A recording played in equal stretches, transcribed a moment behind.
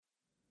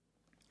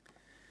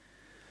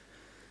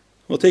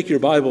Well, take your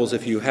Bibles,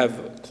 if you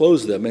have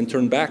closed them, and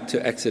turn back to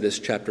Exodus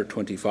chapter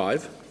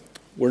 25.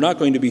 We're not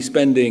going to be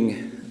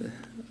spending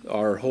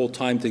our whole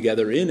time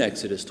together in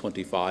Exodus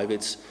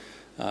 25.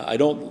 I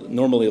don't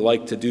normally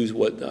like to do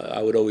what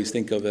I would always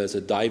think of as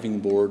a diving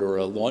board or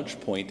a launch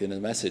point in a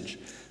message,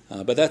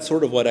 but that's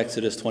sort of what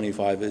Exodus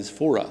 25 is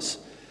for us.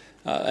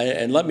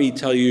 And let me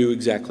tell you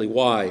exactly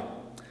why.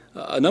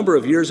 A number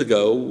of years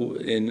ago,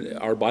 in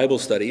our Bible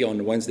study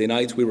on Wednesday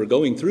nights, we were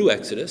going through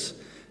Exodus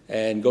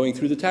and going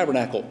through the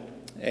tabernacle.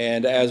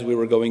 And as we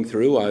were going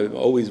through, I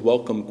always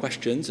welcome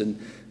questions, and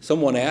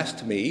someone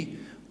asked me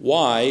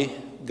why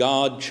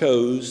God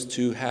chose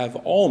to have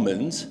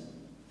almonds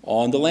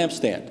on the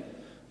lampstand.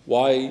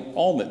 Why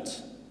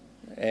almonds?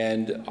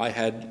 And I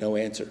had no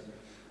answer.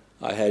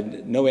 I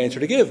had no answer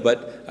to give,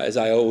 but as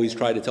I always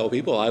try to tell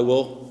people, I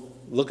will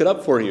look it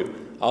up for you.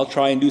 I'll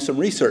try and do some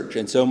research.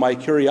 And so my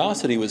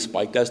curiosity was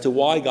spiked as to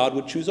why God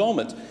would choose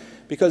almonds.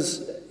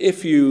 Because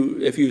if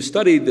you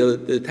studied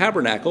the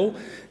tabernacle,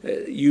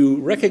 you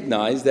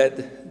recognize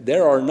that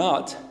there are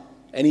not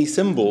any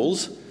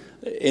symbols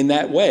in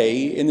that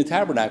way in the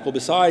tabernacle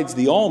besides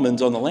the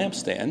almonds on the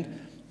lampstand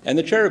and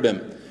the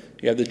cherubim.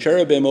 You have the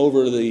cherubim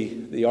over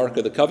the Ark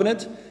of the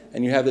Covenant,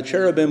 and you have the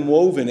cherubim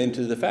woven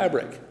into the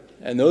fabric.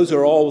 And those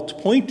are all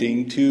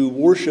pointing to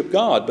worship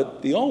God,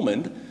 but the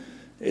almond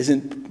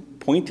isn't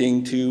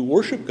pointing to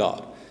worship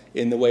God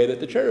in the way that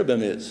the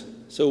cherubim is.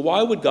 So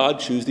why would God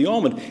choose the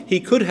almond?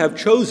 He could have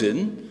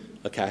chosen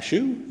a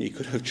cashew. He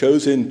could have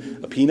chosen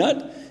a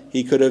peanut.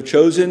 He could have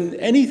chosen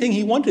anything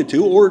he wanted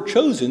to, or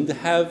chosen to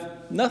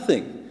have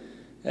nothing,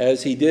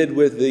 as he did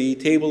with the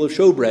table of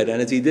showbread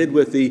and as he did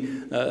with the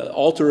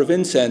altar of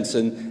incense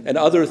and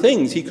other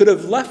things. He could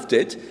have left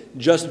it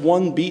just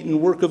one beaten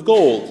work of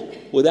gold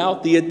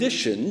without the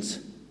additions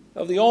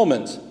of the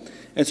almonds.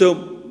 And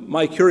so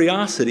my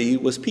curiosity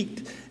was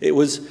piqued. It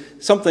was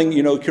something,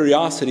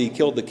 curiosity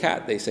killed the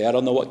cat, they say. I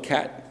don't know what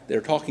cat they're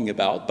talking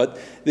about, but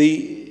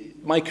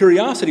my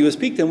curiosity was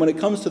piqued, and when it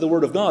comes to the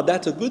Word of God,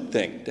 that's a good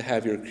thing, to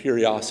have your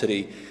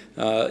curiosity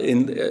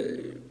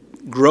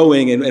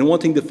growing and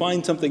wanting to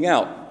find something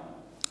out.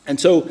 And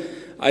so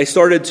I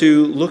started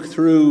to look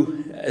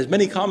through as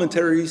many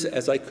commentaries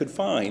as I could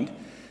find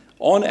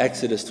on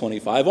Exodus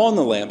 25, on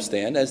the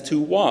lampstand, as to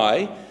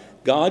why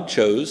God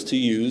chose to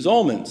use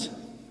almonds.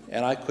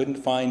 And I couldn't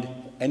find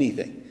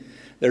anything.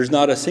 There's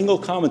not a single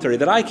commentary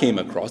that I came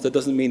across. That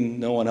doesn't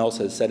mean no one else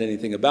has said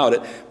anything about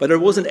it, but there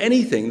wasn't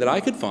anything that I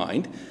could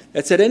find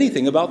that said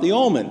anything about the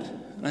almond.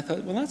 And I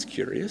thought, well, that's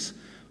curious.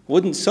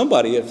 Wouldn't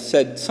somebody have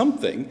said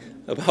something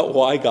about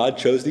why God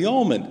chose the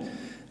almond?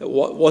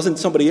 Wasn't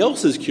somebody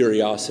else's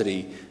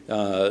curiosity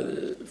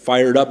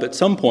fired up at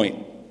some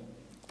point?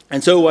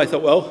 And so I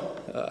thought, well,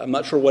 I'm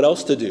not sure what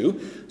else to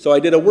do. So I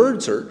did a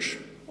word search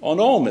on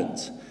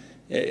almonds.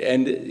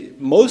 And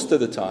most of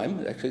the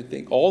time, actually I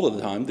think all of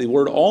the time, the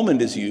word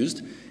almond is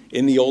used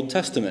in the Old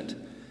Testament.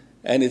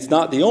 And it's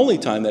not the only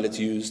time that it's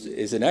used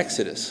is in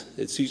Exodus.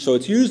 So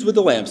it's used with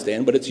the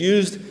lampstand, but it's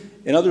used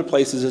in other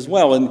places as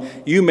well. And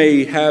you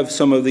may have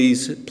some of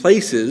these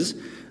places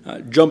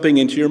jumping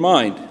into your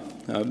mind.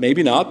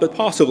 Maybe not, but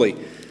possibly.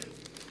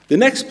 The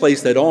next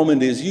place that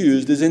almond is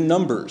used is in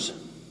Numbers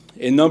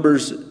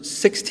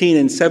 16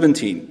 and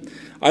 17.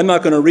 I'm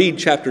not going to read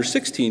chapter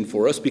 16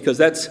 for us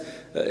because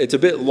it's a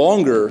bit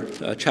longer,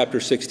 chapter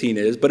 16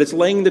 is, but it's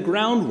laying the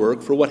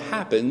groundwork for what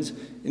happens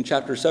in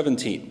chapter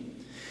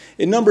 17.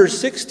 In Numbers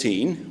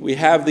 16, we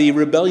have the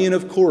rebellion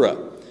of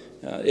Korah,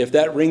 if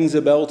that rings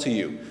a bell to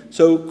you.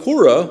 So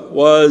Korah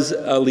was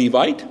a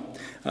Levite.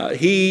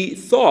 He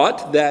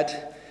thought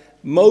that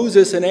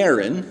Moses and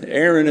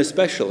Aaron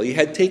especially,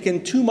 had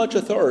taken too much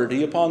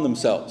authority upon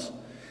themselves,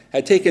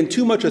 had taken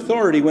too much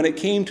authority when it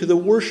came to the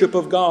worship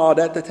of God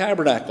at the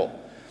tabernacle.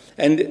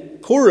 And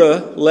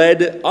Korah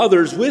led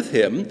others with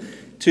him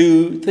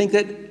to think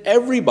that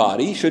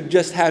everybody should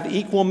just have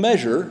equal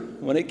measure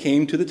when it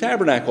came to the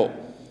tabernacle.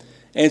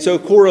 And so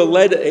Korah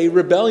led a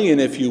rebellion,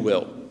 if you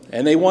will.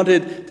 And they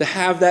wanted to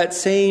have that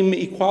same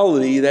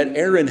equality that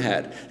Aaron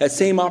had, that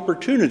same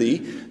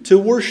opportunity to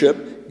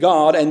worship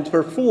God and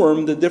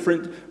perform the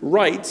different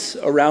rites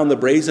around the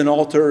brazen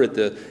altar, at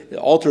the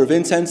altar of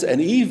incense,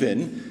 and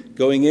even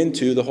going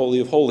into the Holy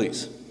of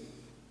Holies.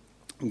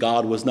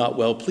 God was not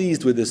well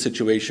pleased with this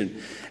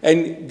situation.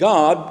 And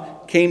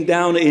God came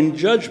down in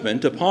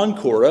judgment upon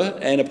Korah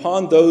and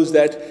upon those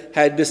that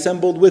had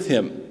dissembled with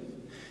him.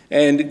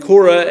 And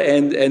Korah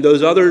and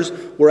those others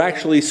were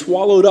actually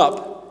swallowed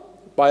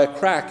up by a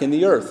crack in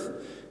the earth.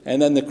 And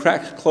then the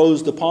crack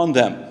closed upon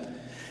them.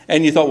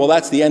 And you thought, well,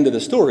 that's the end of the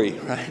story,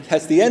 right?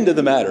 That's the end of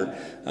the matter.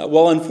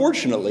 Well,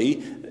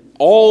 unfortunately,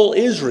 all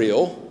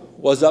Israel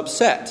was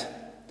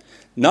upset.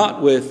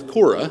 Not with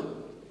Korah,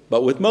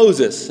 but with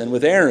Moses and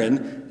with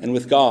Aaron and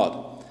with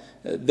God.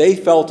 They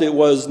felt it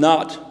was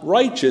not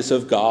righteous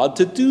of God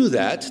to do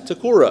that to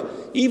Korah,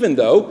 even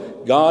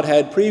though God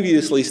had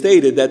previously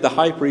stated that the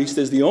high priest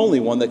is the only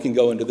one that can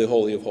go into the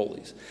Holy of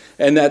Holies,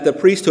 and that the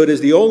priesthood is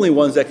the only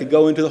ones that could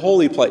go into the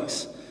holy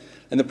place.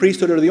 And the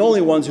priesthood are the only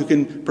ones who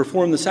can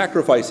perform the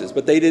sacrifices,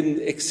 but they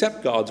didn't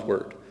accept God's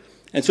word.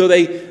 And so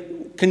they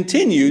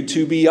continued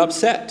to be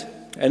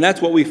upset. And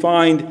that's what we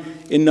find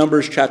in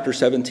Numbers chapter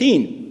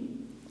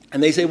 17.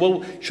 And they say,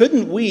 well,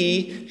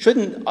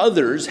 shouldn't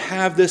others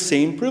have the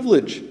same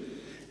privilege?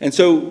 And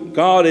so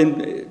God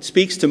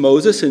speaks to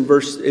Moses in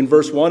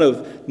verse 1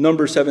 of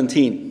Numbers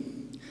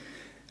 17.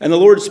 And the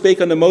Lord spake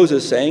unto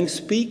Moses, saying,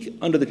 Speak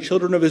unto the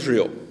children of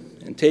Israel,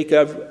 and take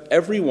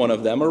every one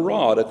of them a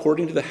rod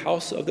according to the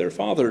house of their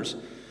fathers.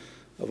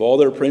 Of all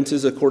their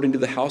princes according to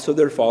the house of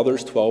their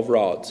fathers 12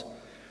 rods.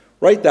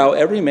 Write thou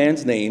every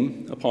man's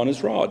name upon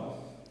his rod.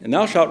 And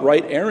thou shalt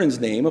write Aaron's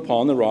name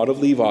upon the rod of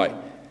Levi.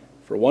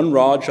 For one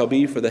rod shall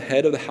be for the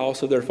head of the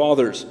house of their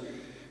fathers.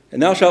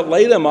 And thou shalt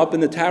lay them up in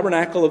the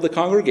tabernacle of the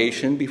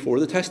congregation before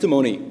the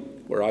testimony,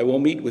 where I will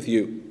meet with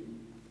you.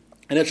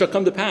 And it shall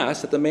come to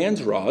pass that the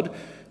man's rod,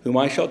 whom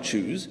I shall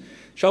choose,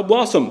 shall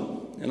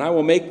blossom, and I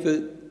will make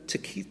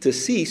to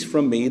cease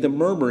from me the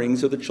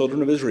murmurings of the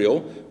children of Israel,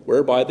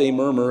 whereby they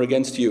murmur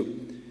against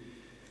you.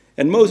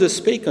 And Moses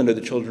spake unto the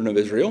children of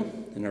Israel,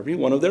 and every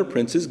one of their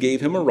princes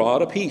gave him a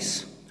rod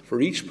apiece, for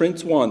each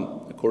prince one,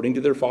 according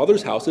to their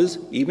fathers' houses,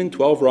 even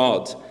 12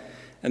 rods.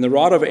 And the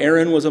rod of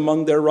Aaron was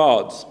among their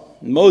rods.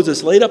 And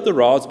Moses laid up the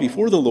rods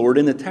before the Lord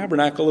in the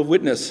tabernacle of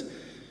witness.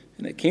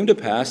 And it came to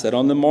pass that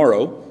on the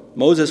morrow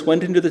Moses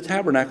went into the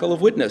tabernacle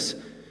of witness,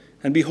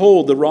 and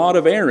behold, the rod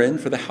of Aaron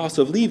for the house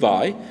of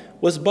Levi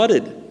was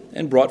budded,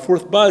 and brought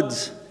forth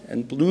buds,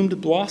 and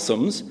bloomed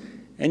blossoms,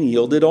 and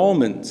yielded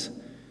almonds.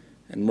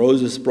 And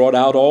Moses brought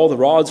out all the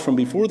rods from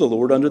before the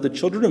Lord unto the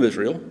children of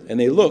Israel, and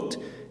they looked,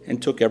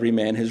 and took every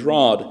man his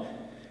rod.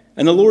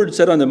 And the Lord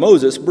said unto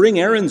Moses, Bring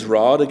Aaron's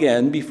rod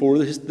again before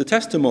the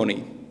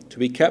testimony, to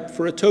be kept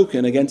for a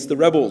token against the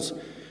rebels.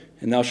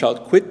 And thou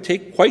shalt quite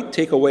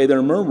take away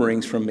their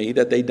murmurings from me,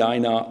 that they die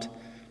not.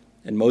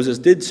 And Moses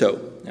did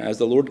so. As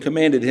the Lord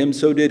commanded him,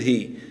 so did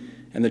he.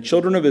 And the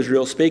children of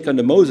Israel spake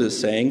unto Moses,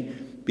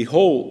 saying,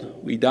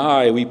 Behold, we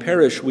die, we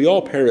perish, we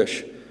all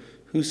perish.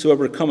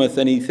 Whosoever cometh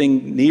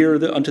anything near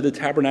unto the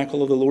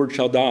tabernacle of the Lord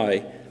shall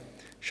die.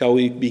 Shall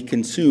we be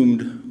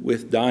consumed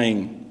with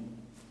dying?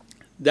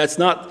 That's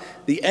not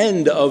the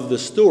end of the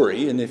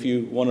story, and if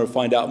you want to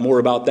find out more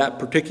about that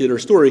particular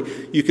story,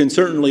 you can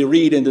certainly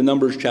read into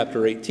Numbers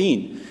chapter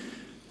 18.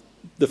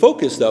 The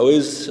focus, though,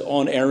 is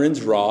on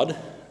Aaron's rod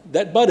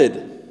that budded.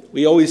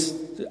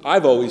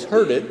 I've always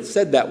heard it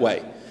said that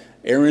way.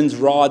 Aaron's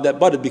rod that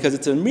budded, because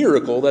it's a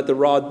miracle that the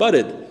rod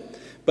budded.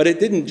 But it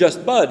didn't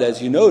just bud,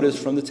 as you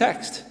notice from the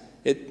text.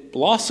 It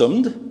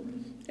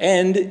blossomed,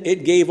 and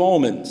it gave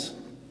almonds.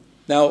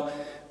 Now,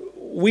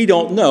 we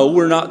don't know,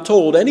 we're not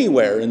told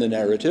anywhere in the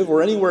narrative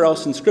or anywhere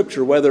else in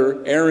Scripture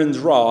whether Aaron's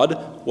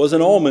rod was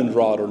an almond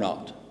rod or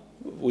not.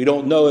 We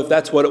don't know if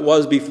that's what it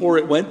was before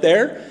it went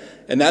there,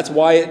 and that's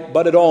why it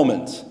budded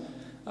almonds.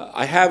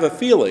 I have a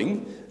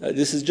feeling,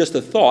 this is just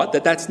a thought,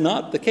 that that's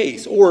not the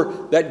case, or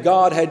that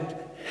God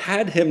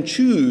had him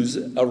choose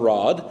a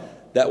rod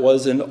that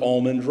was an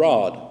almond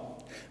rod.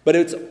 But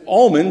it's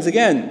almonds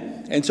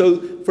again. And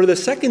so for the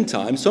second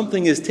time,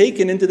 something is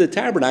taken into the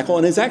tabernacle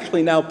and is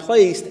actually now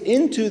placed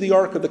into the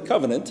Ark of the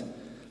Covenant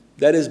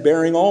that is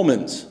bearing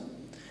almonds.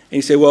 And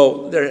you say,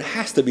 well, there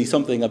has to be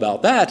something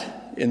about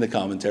that in the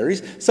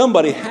commentaries.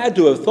 Somebody had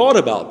to have thought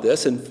about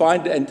this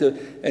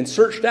and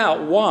searched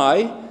out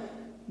why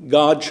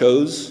God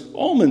chose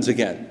almonds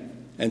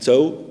again. And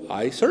so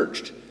I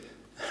searched,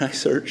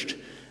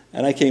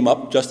 and I came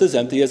up just as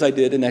empty as I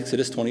did in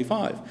Exodus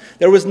 25.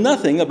 There was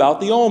nothing about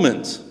the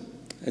almonds.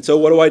 And so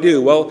what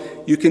do? Well,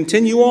 you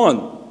continue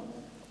on.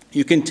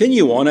 You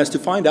continue on as to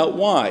find out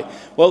why.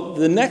 Well,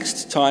 the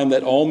next time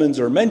that almonds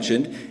are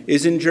mentioned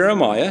is in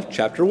Jeremiah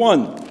chapter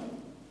 1.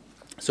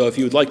 So if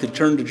you would like to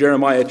turn to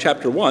Jeremiah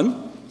chapter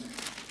 1.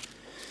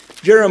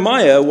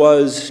 Jeremiah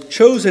was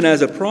chosen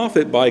as a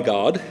prophet by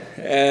God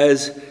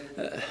as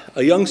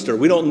a youngster.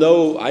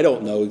 I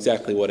don't know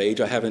exactly what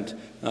age. I haven't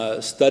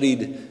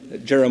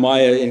studied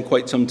Jeremiah in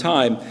quite some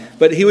time.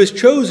 But he was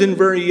chosen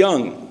very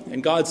young.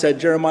 And God said,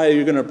 Jeremiah,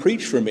 you're going to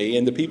preach for me,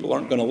 and the people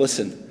aren't going to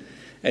listen.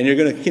 And you're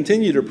going to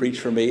continue to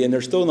preach for me, and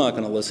they're still not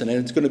going to listen. And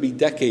it's going to be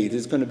decades.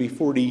 It's going to be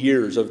 40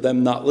 years of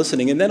them not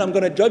listening. And then I'm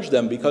going to judge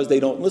them because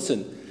they don't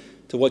listen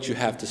to what you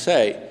have to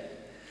say.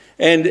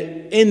 And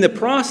in the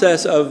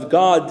process of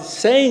God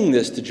saying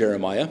this to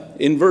Jeremiah,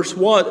 in verse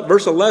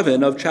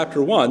 11 of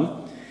chapter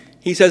 1,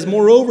 he says,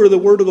 Moreover, the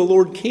word of the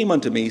Lord came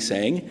unto me,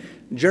 saying,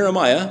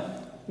 Jeremiah,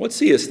 what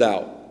seest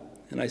thou?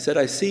 And I said,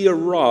 I see a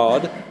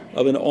rod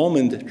of an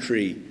almond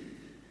tree.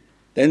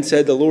 Then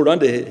said the Lord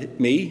unto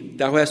me,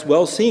 Thou hast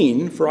well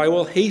seen, for I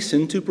will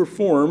hasten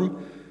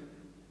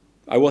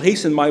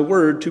my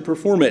word to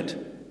perform it.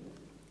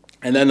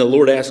 And then the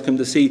Lord asked him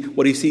to see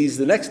what he sees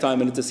the next time,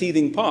 and it's a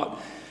seething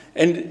pot.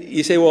 And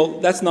you say,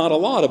 well, that's not a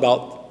lot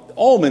about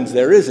almonds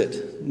there, is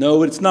it?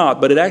 No, it's not,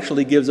 but it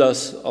actually gives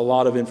us a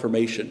lot of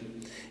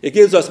information. It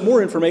gives us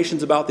more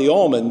information about the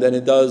almond than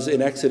it does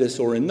in Exodus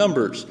or in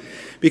Numbers.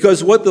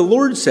 Because what the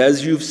Lord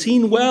says, you've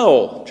seen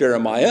well,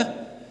 Jeremiah,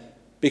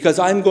 because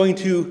I'm going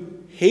to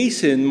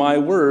hasten my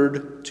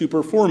word to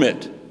perform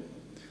it.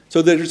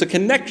 So there's a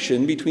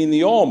connection between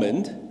the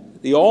almond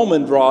the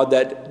almond rod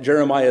that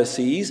Jeremiah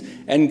sees,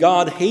 and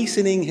God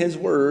hastening his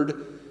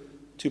word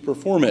to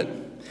perform it.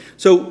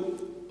 So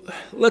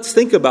let's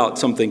think about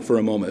something for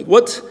a moment.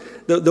 What's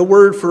the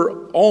word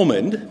for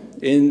almond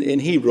in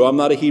Hebrew? I'm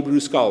not a Hebrew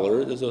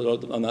scholar.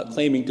 I'm not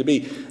claiming to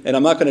be. And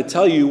I'm not going to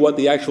tell you what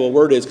the actual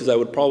word is because I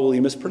would probably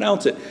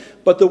mispronounce it.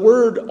 But the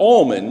word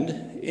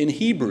almond in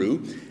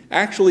Hebrew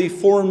actually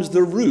forms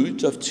the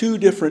root of two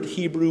different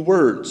Hebrew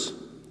words.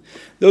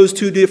 Those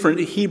two different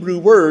Hebrew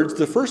words,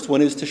 the first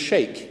one is to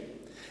shake.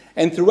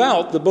 And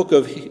throughout the book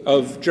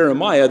of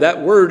Jeremiah,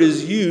 that word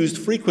is used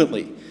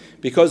frequently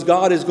because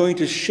God is going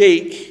to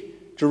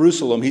shake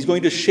Jerusalem. He's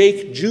going to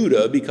shake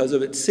Judah because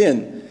of its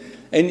sin.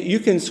 And you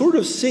can sort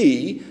of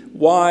see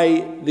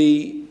why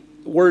the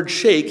word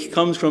shake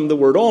comes from the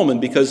word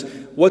almond, because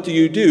what do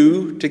you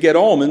do to get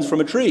almonds from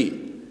a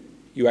tree?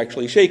 You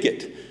actually shake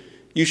it.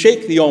 You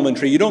shake the almond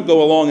tree. You don't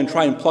go along and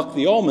try and pluck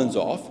the almonds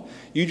off.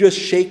 You just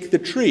shake the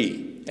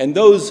tree. And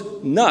those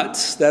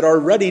nuts that are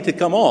ready to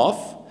come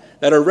off,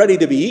 that are ready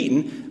to be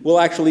eaten, will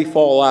actually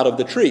fall out of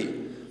the tree.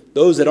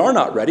 Those that are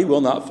not ready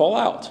will not fall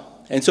out.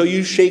 And so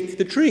you shake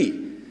the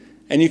tree.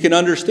 And you can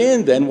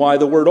understand then why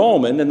the word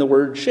almond and the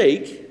word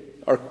shake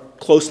are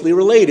closely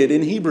related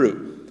in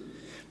Hebrew.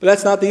 But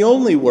that's not the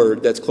only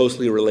word that's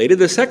closely related.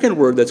 The second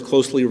word that's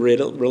closely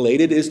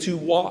related is to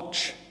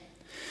watch.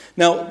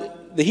 Now,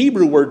 the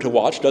Hebrew word to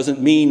watch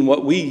doesn't mean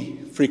what we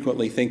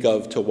frequently think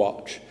of to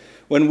watch.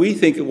 When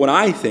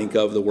I think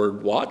of the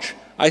word watch,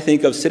 I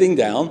think of sitting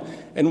down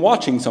and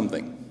watching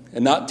something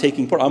and not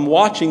taking part. I'm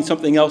watching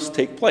something else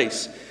take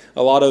place.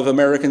 A lot of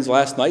Americans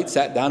last night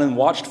sat down and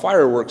watched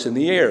fireworks in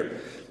the air.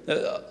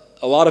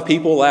 A lot of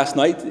people last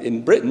night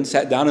in Britain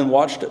sat down and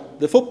watched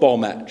the football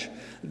match.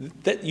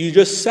 That you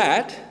just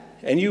sat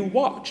and you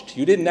watched.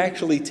 You didn't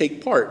actually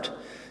take part.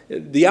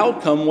 The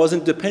outcome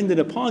wasn't dependent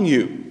upon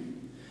you.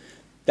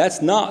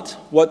 That's not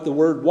what the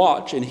word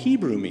watch in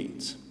Hebrew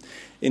means.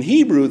 In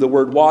Hebrew, the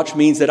word watch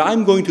means that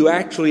I'm going to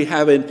actually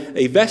have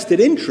a vested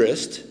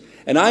interest,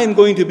 and I am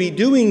going to be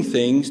doing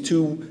things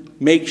to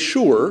make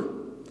sure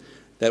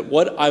that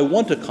what I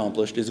want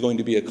accomplished is going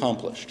to be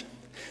accomplished.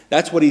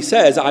 That's what he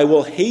says, I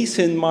will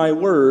hasten my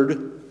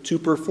word to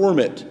perform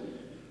it.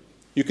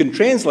 You can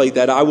translate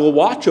that, I will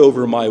watch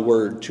over my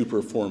word to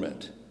perform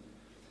it.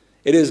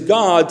 It is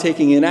God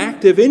taking an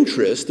active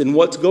interest in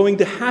what's going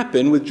to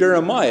happen with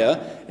Jeremiah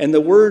and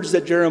the words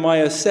that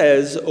Jeremiah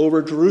says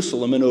over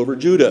Jerusalem and over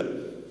Judah.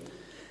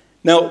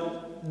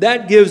 Now,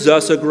 that gives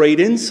us a great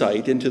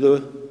insight into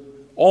the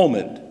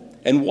almond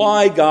and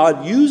why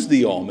God used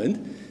the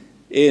almond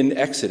in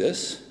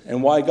Exodus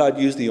and why God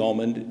used the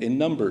almond in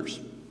Numbers.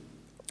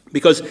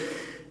 Because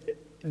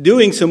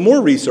doing some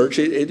more research,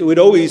 it would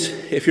always,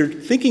 if you're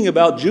thinking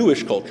about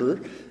Jewish culture,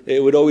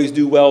 it would always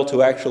do well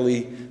to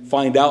actually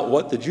find out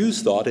what the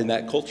Jews thought in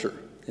that culture,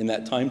 in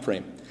that time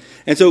frame.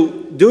 And so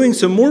doing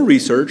some more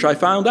research, I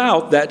found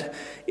out that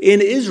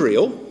in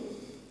Israel,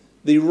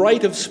 the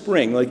rite of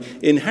spring, like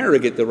in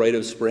Harrogate, the rite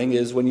of spring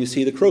is when you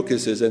see the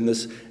crocuses and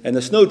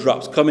the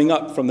snowdrops coming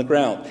up from the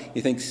ground.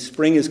 You think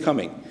spring is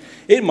coming.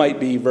 It might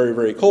be very,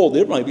 very cold.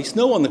 There might be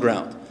snow on the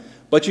ground.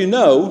 But you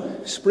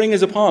know, spring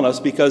is upon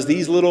us because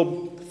these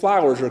little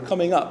flowers are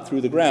coming up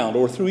through the ground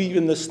or through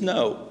even the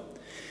snow.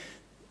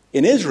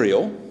 In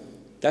Israel,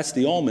 that's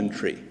the almond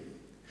tree.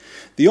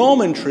 The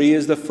almond tree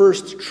is the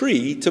first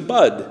tree to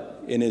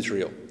bud in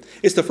Israel.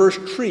 It's the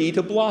first tree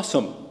to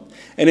blossom.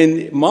 And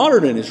in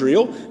modern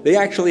Israel, they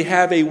actually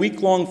have a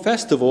week-long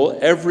festival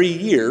every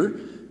year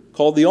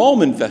called the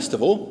Almond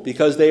Festival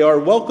because they are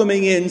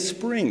welcoming in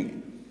spring.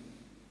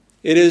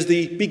 It is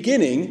the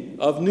beginning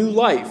of new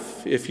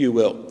life, if you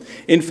will.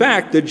 In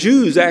fact, the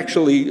Jews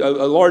actually, a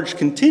large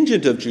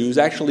contingent of Jews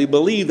actually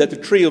believe that the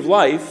tree of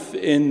life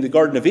in the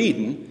Garden of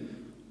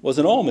Eden was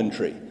an almond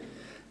tree.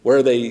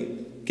 Where they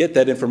get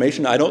that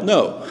information, I don't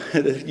know.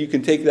 You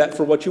can take that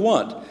for what you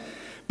want.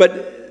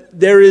 But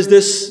there is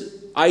this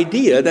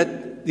idea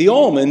that the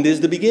almond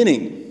is the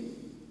beginning.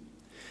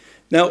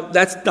 Now,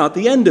 that's not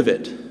the end of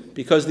it,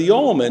 because the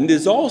almond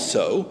is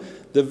also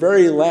the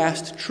very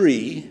last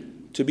tree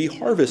to be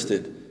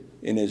harvested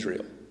in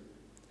Israel.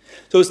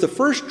 So it's the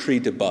first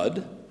tree to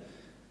bud,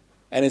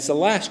 and it's the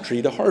last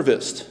tree to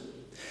harvest.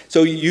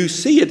 So you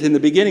see it in the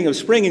beginning of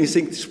spring, and you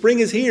think, spring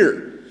is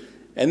here.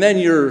 And then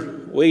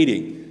you're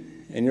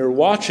waiting, and you're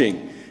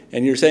watching,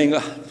 and you're saying,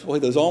 oh, boy,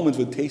 those almonds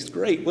would taste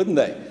great, wouldn't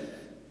they?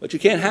 But you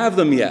can't have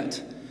them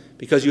yet,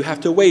 because you have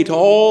to wait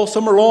all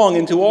summer long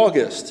into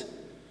August,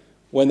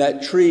 when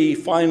that tree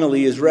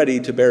finally is ready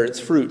to bear its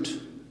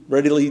fruit,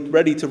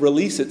 ready to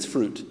release its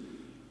fruit.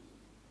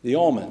 The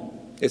almond.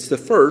 It's the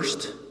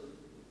first,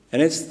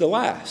 and it's the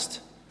last.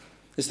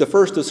 It's the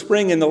first of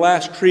spring and the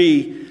last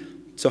tree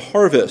to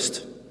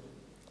harvest.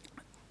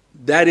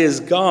 That is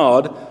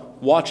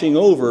God watching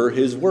over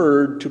his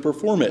word to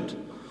perform it.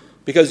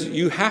 Because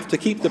you have to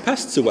keep the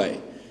pests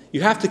away.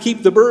 You have to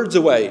keep the birds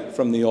away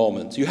from the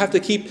almonds. You have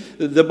to keep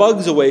the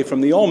bugs away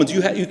from the almonds.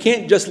 You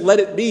can't just let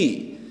it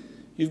be.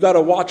 You've got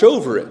to watch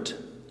over it.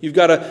 You've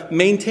got to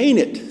maintain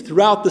it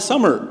throughout the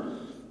summer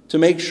to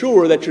make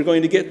sure that you're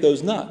going to get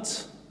those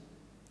nuts.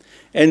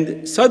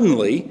 And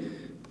suddenly,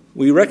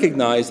 we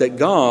recognize that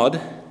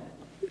God,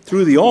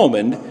 through the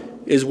almond,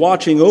 is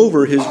watching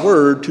over his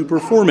word to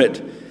perform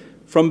it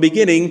from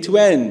beginning to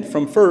end,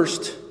 from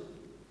first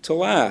to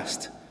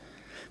last.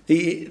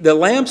 The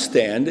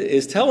lampstand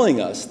is telling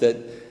us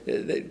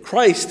that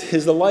Christ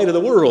is the light of the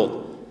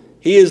world.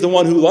 He is the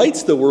one who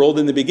lights the world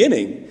in the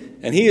beginning,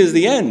 and he is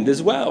the end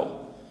as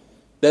well.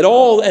 That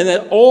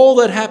all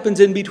that happens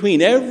in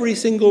between, every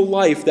single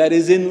life that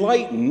is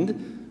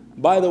enlightened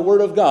by the word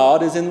of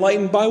God, is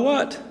enlightened by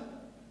what?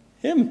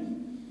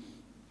 Him.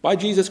 By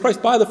Jesus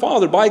Christ, by the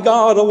Father, by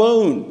God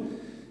alone.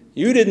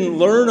 You didn't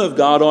learn of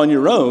God on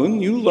your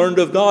own. You learned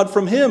of God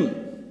from him.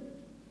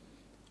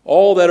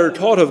 All that are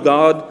taught of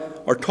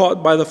God are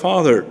taught by the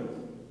Father.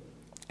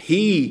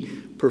 He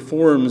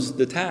performs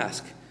the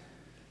task.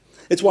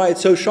 It's why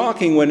it's so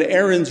shocking when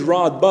Aaron's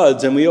rod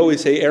buds, and we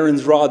always say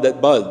Aaron's rod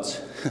that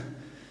buds.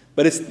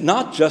 But it's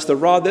not just a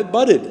rod that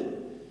budded.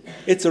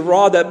 It's a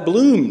rod that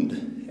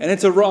bloomed, and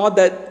it's a rod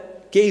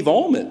that gave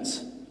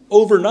almonds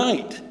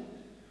overnight.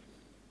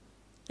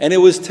 And it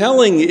was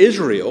telling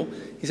Israel,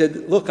 he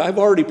said, look, I've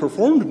already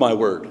performed my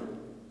word.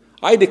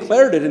 I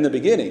declared it in the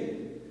beginning.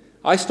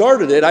 I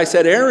started it. I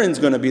said Aaron's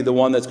going to be the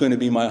one that's going to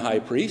be my high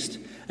priest,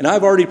 and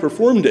I've already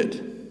performed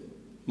it.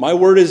 My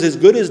word is as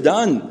good as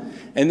done,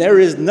 and there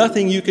is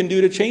nothing you can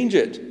do to change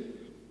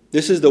it.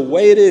 This is the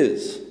way it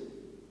is.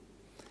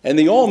 And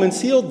the almond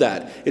sealed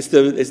that. It's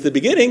the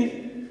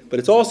beginning, but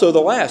it's also the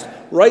last,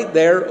 right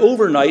there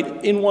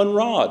overnight in one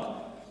rod.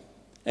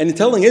 And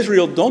telling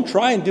Israel, don't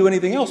try and do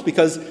anything else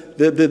because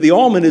the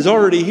almond is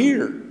already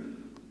here.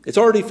 It's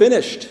already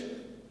finished.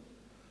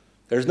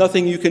 There's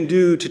nothing you can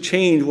do to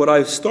change what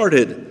I've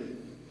started.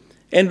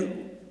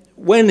 And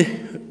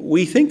when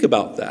we think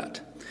about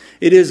that,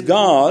 it is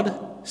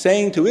God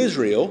saying to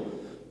Israel,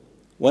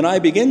 when I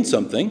begin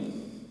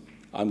something,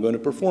 I'm going to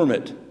perform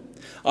it.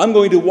 I'm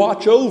going to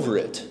watch over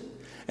it.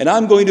 And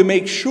I'm going to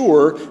make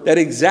sure that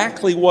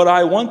exactly what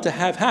I want to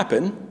have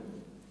happen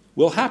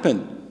will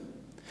happen.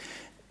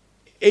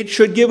 It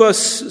should give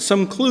us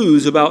some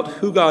clues about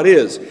who God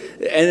is.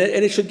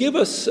 And it should give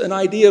us an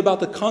idea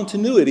about the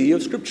continuity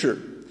of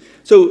Scripture.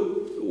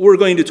 So we're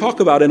going to talk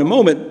about in a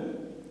moment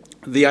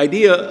the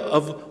idea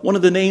of one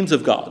of the names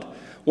of God.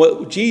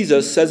 What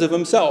Jesus says of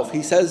himself.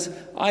 He says,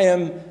 I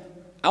am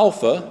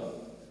Alpha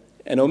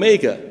and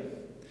Omega,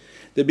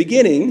 the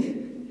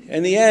beginning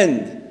and the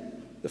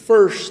end, the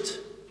first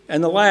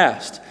and the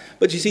last.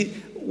 But you see,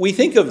 we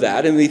think of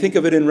that, and we think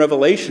of it in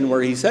Revelation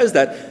where he says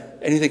that,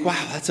 and you think,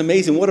 wow, that's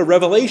amazing, what a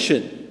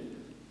revelation.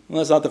 Well,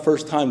 that's not the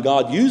first time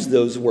God used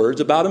those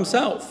words about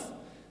himself.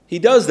 He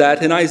does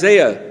that in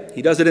Isaiah.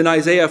 He does it in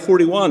Isaiah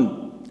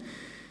 41.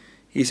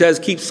 He says,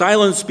 keep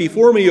silence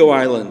before me, O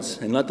islands,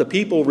 and let the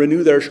people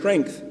renew their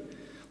strength.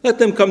 Let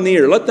them come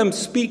near, let them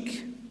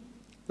speak.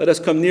 Let us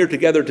come near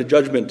together to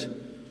judgment.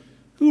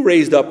 Who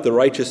raised up the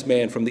righteous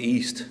man from the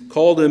east,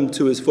 called him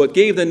to his foot,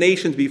 gave the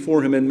nations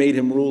before him, and made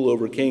him rule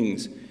over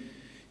kings?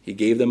 He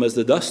gave them as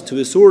the dust to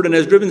his sword, and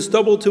has driven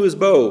stubble to his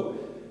bow.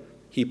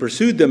 He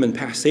pursued them and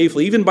passed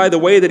safely, even by the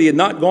way that he had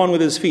not gone with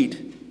his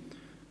feet.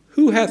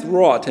 Who hath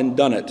wrought and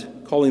done it,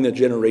 calling the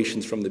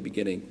generations from the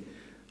beginning?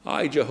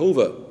 I,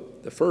 Jehovah,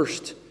 the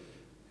first,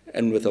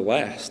 and with the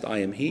last, I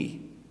am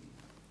he.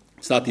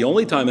 It's not the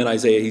only time in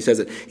Isaiah he says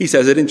it. He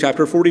says it in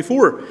chapter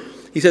 44.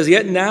 He says,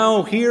 yet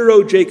now hear,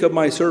 O Jacob,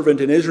 my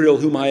servant, and Israel,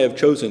 whom I have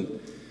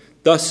chosen.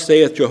 Thus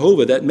saith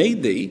Jehovah, that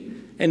made thee,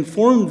 and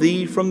formed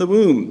thee from the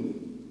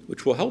womb,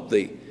 which will help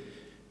thee.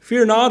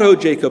 Fear not, O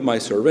Jacob, my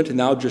servant, and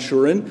thou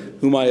Jeshurun,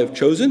 whom I have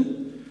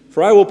chosen.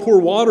 For I will pour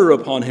water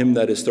upon him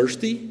that is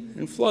thirsty,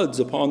 and floods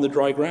upon the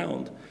dry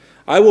ground.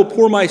 I will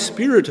pour my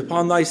spirit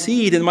upon thy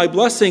seed, and my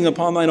blessing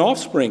upon thine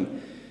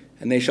offspring.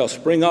 And they shall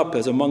spring up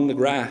as among the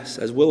grass,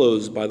 as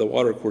willows by the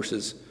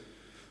watercourses.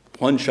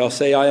 One shall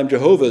say, I am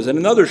Jehovah's, and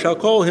another shall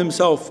call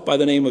himself by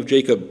the name of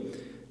Jacob.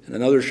 And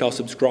another shall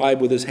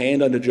subscribe with his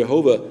hand unto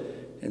Jehovah,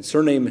 and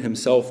surname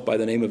himself by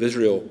the name of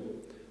Israel.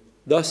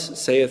 Thus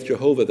saith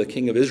Jehovah, the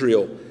King of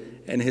Israel,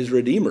 and his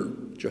Redeemer,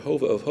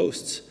 Jehovah of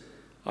hosts.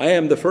 I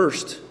am the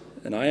first,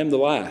 and I am the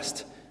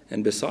last,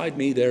 and beside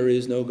me there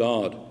is no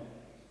God.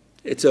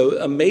 It's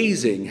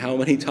amazing how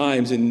many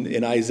times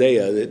in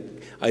Isaiah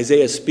that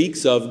Isaiah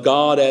speaks of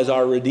God as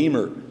our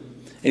Redeemer.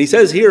 And he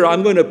says here,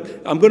 I'm going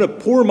to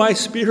pour my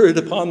spirit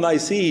upon thy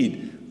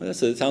seed. Well,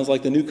 it sounds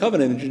like the new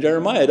covenant in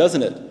Jeremiah,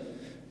 doesn't it?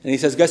 And he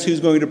says, guess who's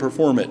going to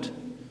perform it?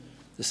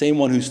 The same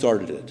one who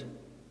started it.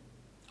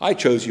 I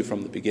chose you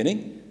from the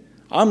beginning.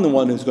 I'm the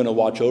one who's going to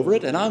watch over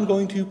it, and I'm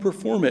going to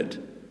perform it.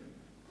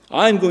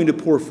 I'm going to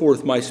pour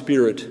forth my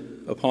spirit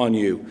upon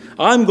you.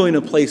 I'm going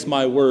to place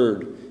my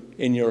word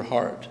in your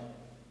heart.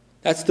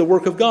 That's the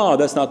work of God.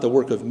 That's not the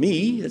work of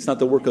me. It's not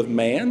the work of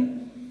man.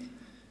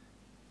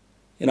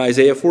 In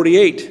Isaiah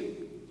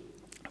 48,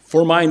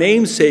 for my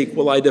name's sake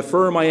will I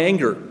defer my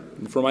anger,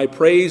 and for my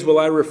praise will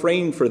I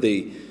refrain for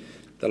thee,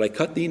 that I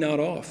cut thee not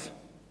off.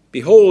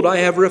 Behold, I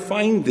have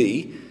refined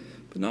thee,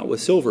 but not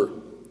with silver.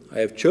 I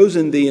have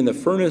chosen thee in the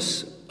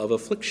furnace of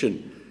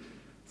affliction.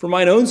 For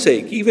mine own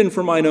sake, even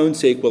for mine own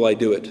sake will I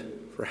do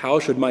it. For how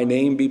should my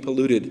name be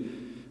polluted?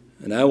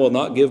 And I will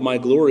not give my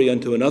glory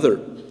unto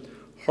another.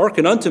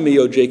 Hearken unto me,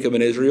 O Jacob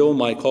and Israel,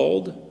 my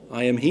called.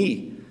 I am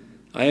he.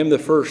 I am the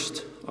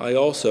first. I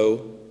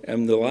also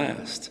am the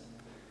last.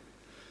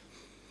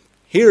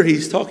 Here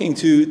he's talking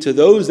to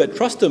those that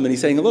trust him, and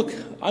he's saying, look,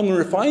 I'm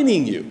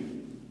refining you,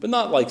 but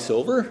not like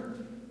silver.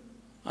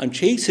 I'm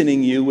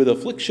chastening you with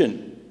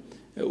affliction.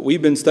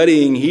 We've been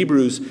studying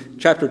Hebrews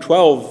chapter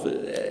 12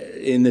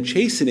 in the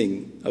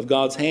chastening of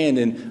God's hand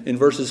in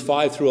verses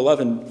 5 through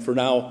 11 for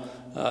now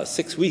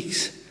 6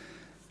 weeks.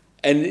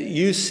 And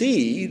you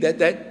see that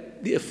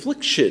the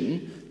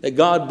affliction that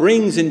God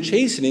brings in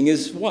chastening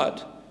is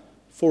what?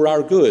 For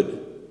our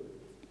good.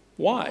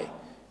 Why?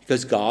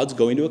 Because God's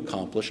going to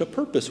accomplish a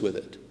purpose with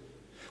it.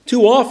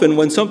 Too often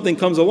when something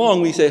comes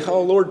along, we say,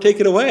 oh, Lord, take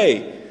it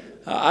away.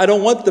 I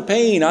don't want the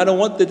pain. I don't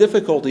want the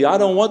difficulty. I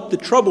don't want the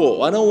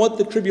trouble. I don't want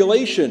the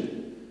tribulation.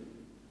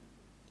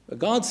 But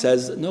God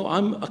says, no,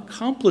 I'm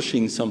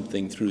accomplishing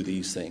something through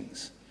these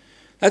things.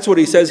 That's what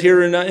he says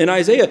here in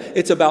Isaiah.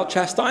 It's about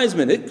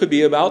chastisement. It could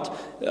be about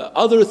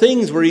other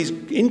things where he's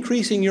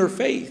increasing your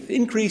faith,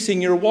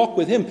 increasing your walk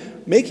with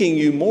him, making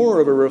you more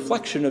of a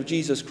reflection of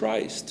Jesus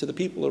Christ to the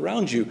people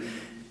around you.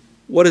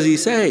 What does he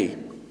say?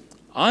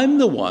 I'm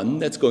the one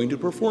that's going to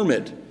perform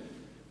it,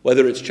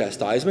 whether it's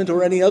chastisement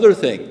or any other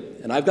thing.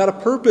 And I've got a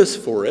purpose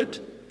for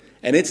it,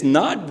 and it's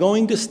not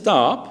going to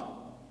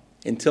stop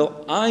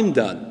until I'm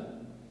done.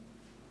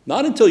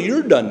 Not until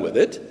you're done with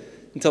it,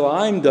 until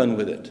I'm done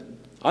with it.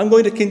 I'm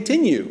going to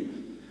continue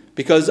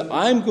because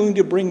I'm going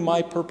to bring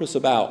my purpose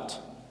about.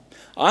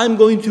 I'm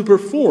going to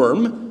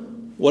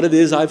perform what it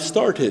is I've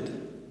started.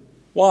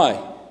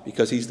 Why?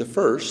 Because he's the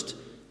first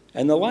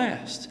and the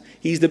last.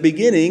 He's the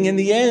beginning and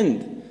the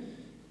end.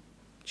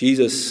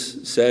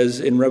 Jesus says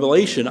in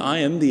Revelation, I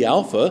am the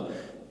Alpha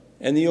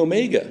and the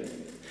Omega.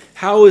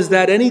 How is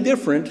that any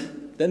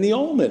different than the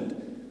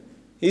almond?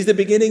 He's the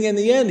beginning and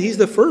the end. He's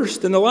the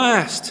first and the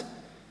last.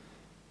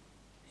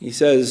 He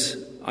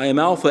says, I am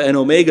Alpha and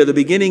Omega, the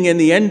beginning and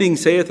the ending,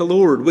 saith the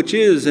Lord, which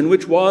is and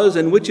which was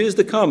and which is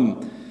to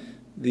come,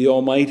 the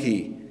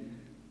Almighty.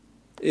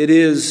 It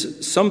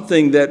is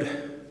something that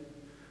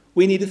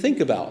we need to think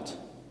about.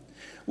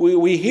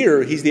 We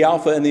hear he's the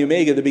Alpha and the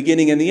Omega, the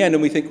beginning and the end,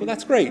 and we think, well,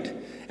 that's great.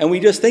 And we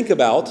just think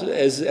about,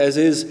 as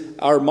is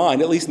our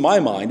mind, at least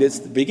my mind, it's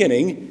the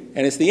beginning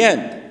and it's the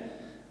end.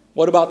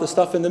 What about the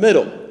stuff in the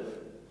middle?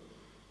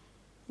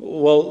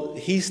 Well,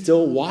 he's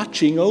still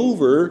watching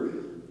over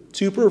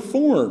to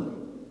perform.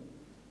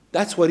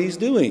 That's what he's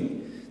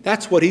doing.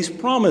 That's what he's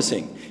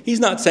promising.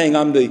 He's not saying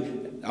I'm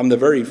the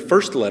very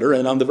first letter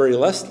and I'm the very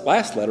last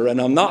letter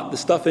and I'm not the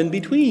stuff in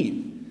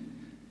between.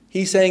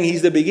 He's saying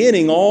he's the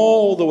beginning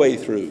all the way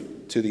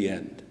through to the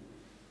end.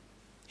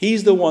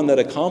 He's the one that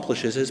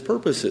accomplishes his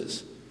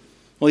purposes.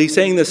 Well, he's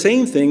saying the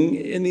same thing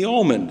in the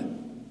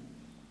almond.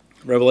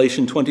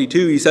 Revelation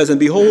 22, he says, and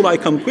behold, I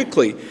come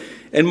quickly,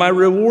 and my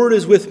reward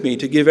is with me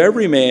to give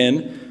every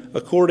man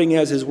according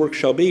as his work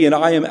shall be. And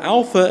I am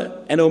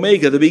Alpha and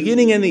Omega, the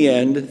beginning and the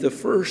end, the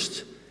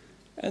first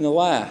and the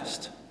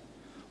last.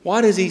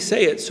 Why does he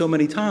say it so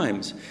many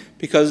times?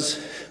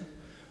 Because,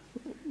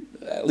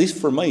 at least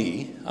for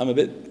me, I'm a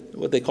bit,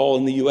 what they call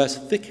in the U.S.,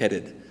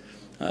 thick-headed.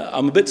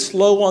 I'm a bit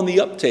slow on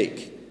the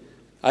uptake.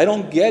 I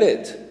don't get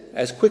it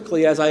as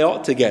quickly as I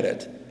ought to get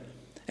it.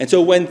 And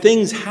so when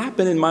things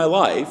happen in my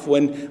life,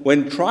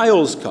 when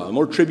trials come,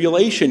 or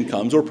tribulation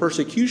comes, or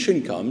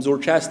persecution comes, or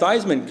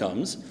chastisement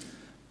comes,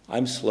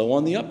 I'm slow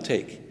on the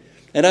uptake.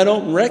 And I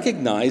don't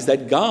recognize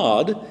that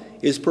God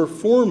is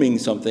performing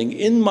something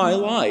in my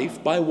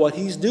life by what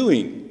he's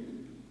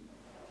doing.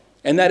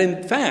 And that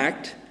in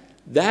fact,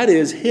 that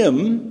is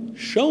him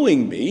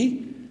showing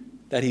me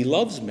that he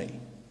loves me,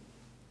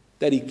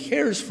 that he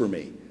cares for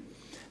me,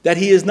 that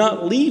he is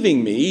not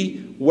leaving me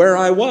where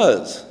I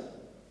was,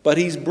 but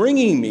he's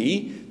bringing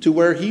me to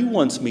where he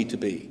wants me to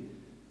be.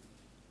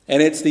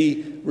 And it's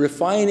the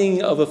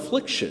refining of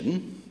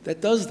affliction that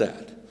does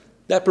that,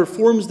 that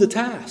performs the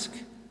task.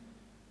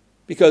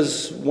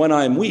 Because when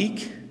I'm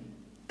weak,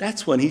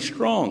 that's when he's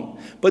strong.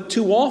 But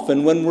too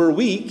often when we're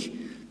weak,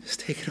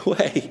 just take it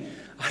away.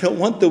 I don't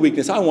want the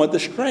weakness. I want the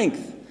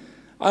strength.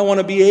 I want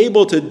to be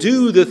able to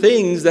do the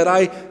things that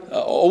I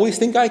always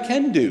think I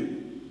can do.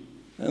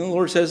 And the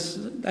Lord says,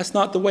 that's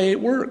not the way it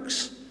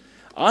works.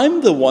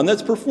 I'm the one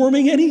that's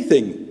performing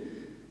anything.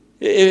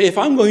 If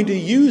I'm going to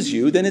use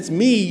you, then it's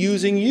me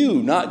using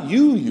you, not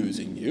you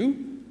using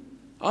you.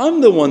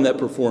 I'm the one that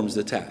performs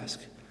the task.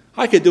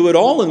 I could do it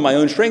all in my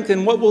own strength,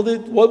 and what will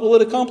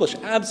it accomplish?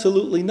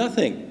 Absolutely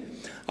nothing.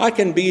 I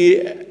can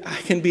be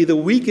the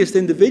weakest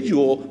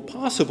individual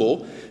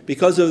possible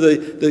because of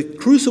the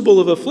crucible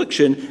of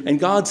affliction, and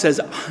God says,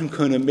 I'm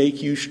going to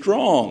make you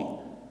strong.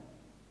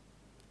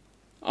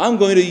 I'm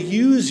going to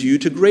use you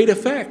to great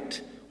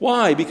effect.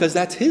 Why? Because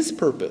that's his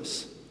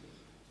purpose.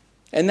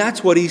 And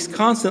that's what he's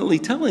constantly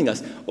telling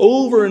us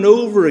over and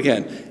over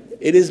again.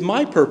 It is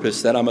my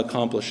purpose that I'm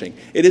accomplishing.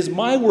 It is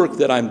my work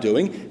that I'm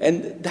doing,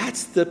 and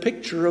that's the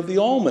picture of the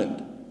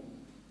almond.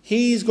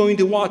 He's going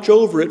to watch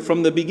over it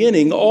from the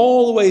beginning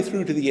all the way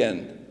through to the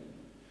end.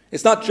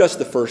 It's not just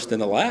the first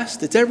and the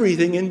last, it's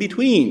everything in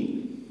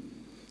between.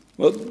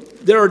 Well,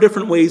 there are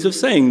different ways of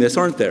saying this,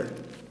 aren't there?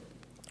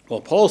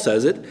 Well, Paul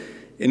says it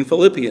in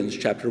Philippians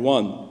chapter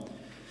 1.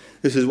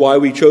 This is why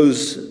we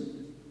chose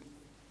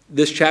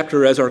this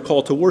chapter as our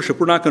call to worship.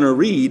 We're not going to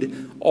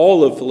read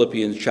all of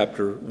Philippians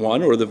chapter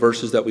 1 or the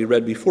verses that we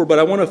read before, but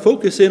I want to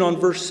focus in on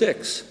verse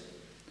 6.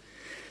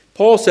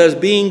 Paul says,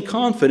 being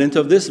confident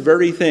of this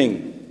very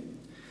thing,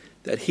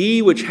 that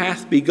he which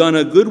hath begun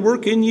a good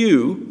work in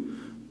you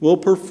will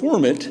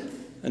perform it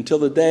until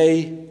the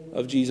day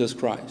of Jesus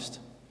Christ.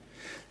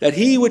 That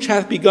he which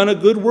hath begun a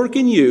good work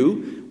in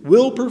you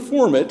will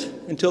perform it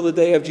until the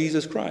day of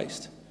Jesus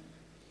Christ.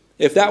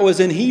 If that was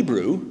in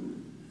Hebrew,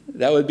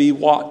 that would be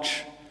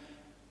watch.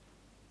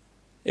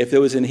 If it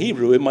was in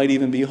Hebrew, it might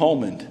even be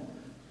homed.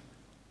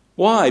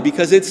 Why?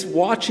 Because it's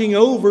watching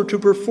over to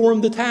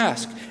perform the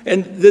task.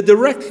 And the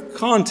direct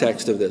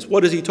context of this,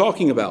 what is he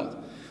talking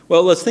about?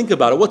 Well, let's think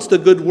about it. What's the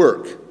good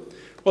work?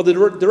 Well, the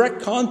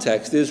direct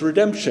context is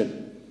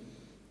redemption.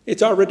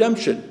 It's our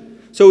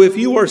redemption. So if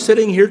you are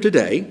sitting here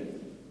today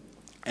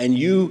and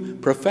you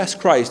profess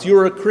Christ,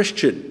 you're a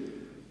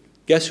Christian,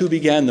 guess who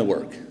began the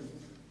work?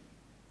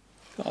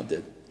 God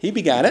did. He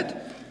began it.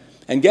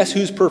 And guess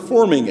who's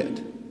performing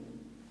it?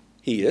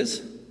 He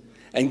is.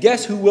 And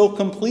guess who will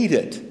complete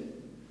it?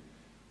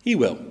 He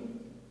will.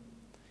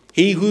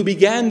 He who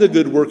began the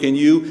good work in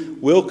you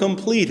will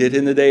complete it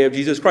in the day of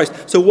Jesus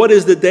Christ. So what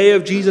is the day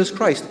of Jesus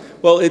Christ?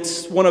 Well,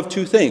 it's one of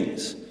two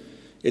things.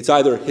 It's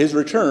either his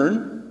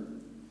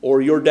return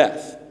or your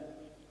death.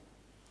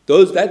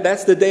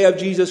 That's the day of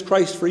Jesus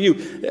Christ for you.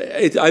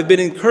 I've been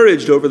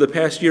encouraged over the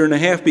past year and a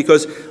half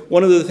because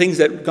one of the things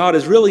that God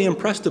has really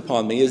impressed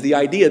upon me is the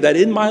idea that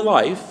in my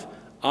life,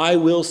 I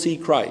will see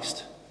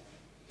Christ.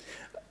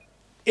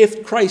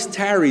 If Christ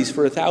tarries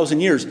for 1,000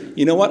 years,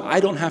 you know what? I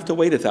don't have to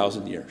wait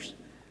 1,000 years.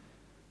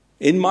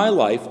 In my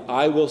life,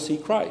 I will see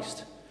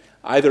Christ,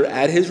 either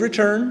at his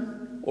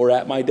return or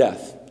at my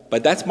death.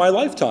 But that's my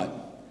lifetime.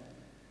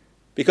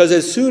 Because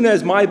as soon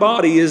as my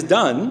body is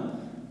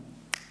done,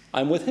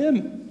 I'm with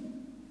him.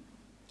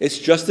 It's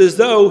just as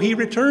though he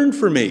returned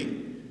for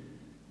me.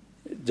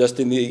 Just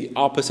in the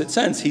opposite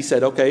sense, he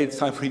said, okay, it's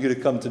time for you to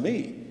come to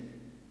me.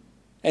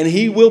 And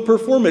he will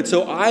perform it.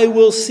 So I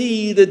will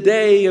see the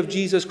day of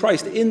Jesus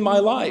Christ in my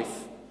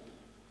life.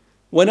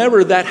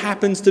 Whenever that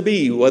happens to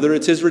be, whether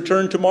it's his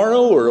return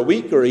tomorrow or a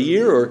week or a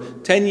year or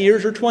 10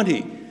 years or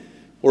 20.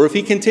 Or if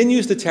he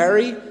continues to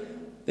tarry,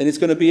 then it's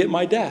going to be at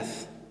my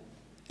death.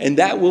 And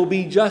that will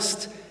be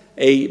just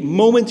a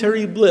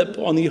momentary blip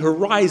on the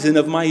horizon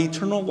of my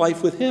eternal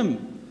life with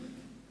him.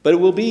 But it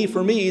will be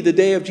for me the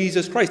day of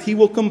Jesus Christ. He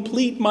will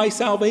complete my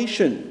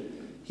salvation.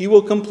 He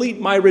will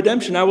complete my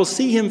redemption. I will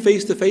see him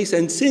face to face,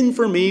 and sin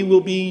for me will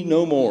be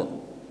no more.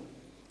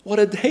 What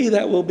a day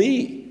that will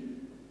be.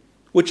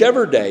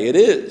 Whichever day it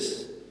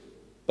is.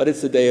 But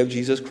it's the day of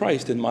Jesus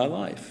Christ in my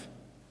life.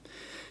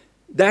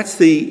 That's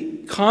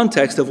the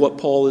context of what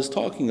Paul is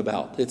talking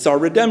about. It's our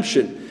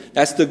redemption.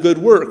 That's the good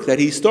work that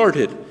he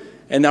started.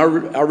 And our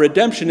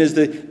redemption is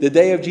the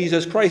day of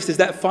Jesus Christ, is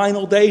that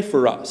final day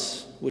for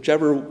us,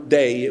 whichever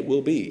day it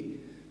will be.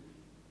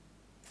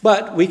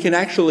 But we can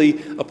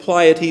actually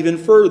apply it even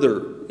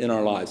further in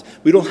our lives.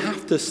 We don't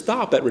have to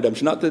stop at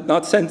redemption,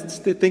 not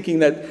thinking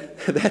that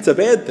that's a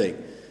bad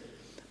thing.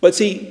 But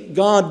see,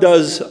 God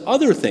does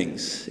other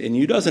things in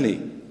you, doesn't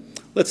he?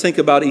 Let's think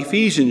about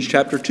Ephesians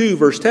chapter 2,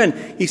 verse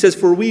 10. He says,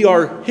 for we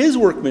are his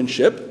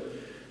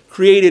workmanship,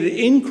 created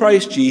in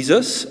Christ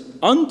Jesus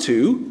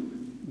unto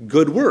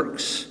good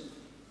works,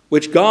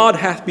 which God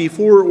hath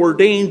before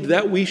ordained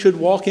that we should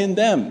walk in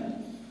them.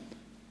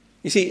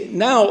 You see,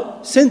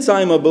 now, since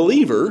I'm a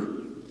believer,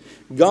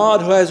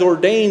 God has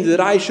ordained that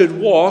I should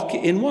walk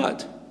in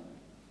what?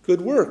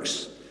 Good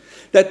works.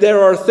 That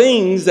there are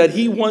things that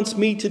he wants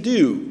me to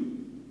do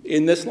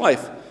in this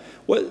life.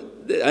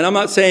 And I'm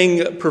not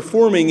saying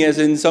performing as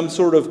in some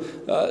sort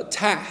of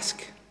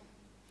task.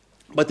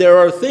 But there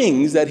are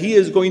things that he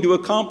is going to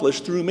accomplish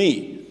through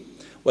me.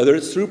 Whether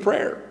it's through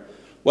prayer.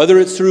 Whether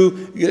it's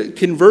through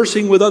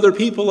conversing with other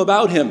people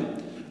about him.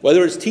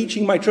 Whether it's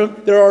teaching my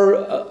children, there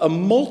are a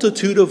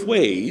multitude of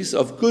ways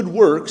of good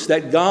works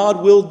that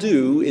God will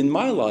do in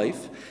my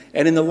life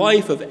and in the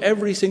life of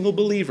every single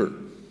believer.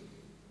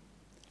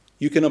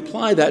 You can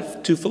apply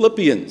that to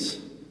Philippians.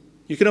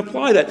 You can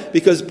apply that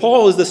because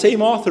Paul is the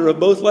same author of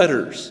both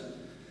letters.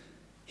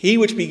 He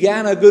which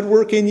began a good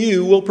work in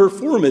you will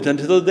perform it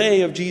until the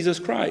day of Jesus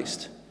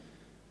Christ.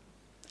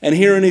 And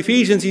here in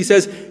Ephesians he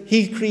says,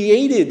 he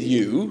created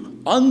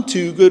you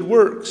unto good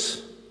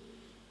works.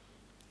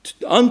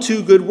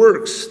 Unto good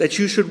works, that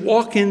you should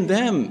walk in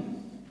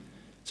them.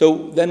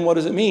 So then what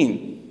does it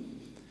mean?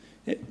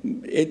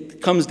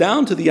 It comes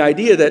down to the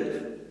idea that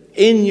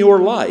in your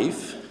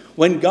life,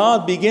 when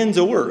God begins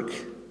a work,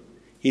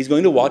 he's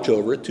going to watch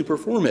over it to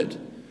perform it.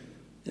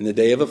 In the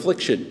day of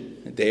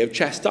affliction, the day of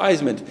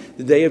chastisement,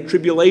 the day of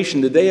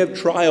tribulation, the day of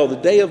trial, the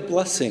day of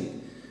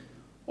blessing.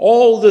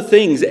 All the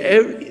things,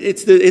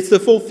 it's the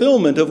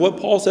fulfillment of what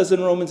Paul says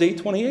in Romans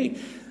 8:28.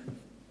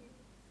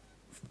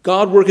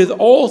 God worketh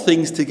all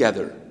things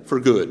together for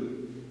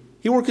good.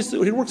 He works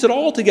it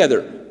all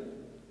together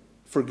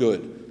for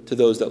good to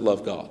those that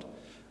love God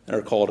and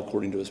are called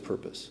according to his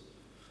purpose.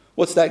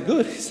 What's that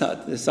good? It's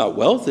not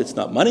wealth, it's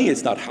not money,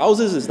 it's not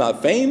houses, it's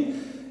not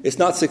fame, it's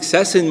not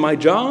success in my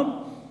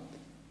job.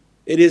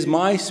 It is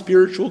my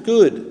spiritual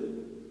good.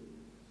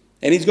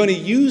 And he's going to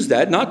use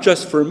that not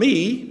just for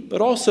me,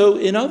 but also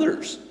in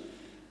others.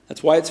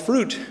 That's why it's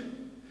fruit.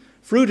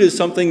 Fruit is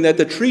something that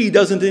the tree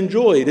doesn't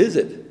enjoy, is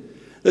it?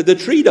 The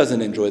tree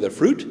doesn't enjoy the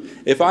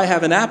fruit. If I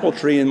have an apple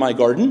tree in my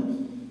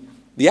garden,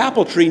 the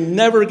apple tree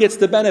never gets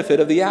the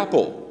benefit of the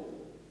apple.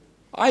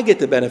 I get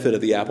the benefit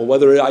of the apple,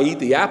 whether I eat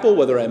the apple,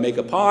 whether I make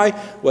a pie,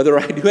 whether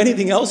I do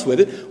anything else with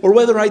it, or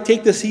whether I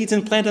take the seeds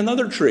and plant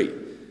another tree.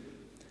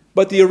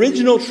 But the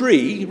original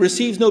tree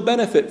receives no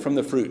benefit from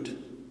the fruit.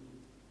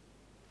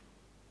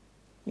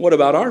 What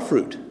about our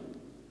fruit?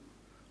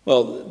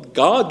 Well,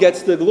 God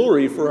gets the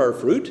glory for our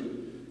fruit.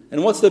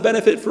 And what's the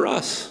benefit for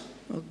us?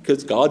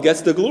 Because God gets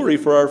the glory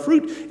for our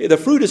fruit. The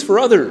fruit is for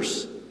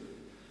others.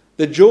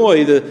 The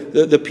joy,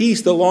 the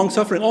peace, the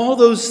long-suffering, all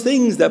those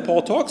things that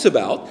Paul talks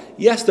about,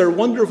 yes, they're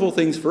wonderful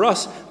things for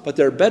us, but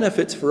they're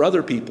benefits for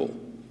other people.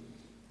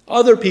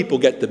 Other people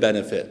get the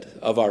benefit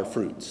of our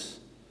fruits.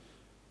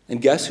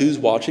 And guess who's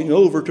watching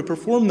over to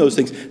perform those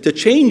things? To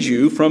change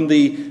you from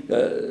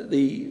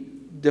the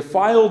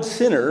defiled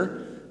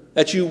sinner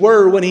that you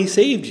were when he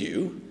saved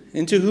you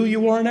into who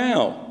you are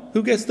now.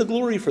 Who gets the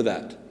glory for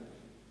that?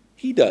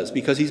 He does,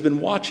 because he's been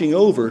watching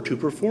over to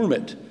perform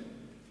it.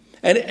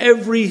 And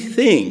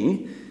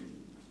everything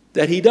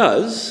that he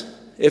does,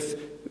 if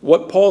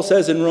what Paul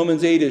says in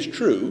Romans 8 is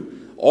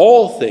true,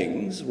 all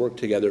things work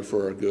together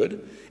for our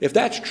good. If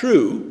that's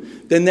true,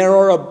 then there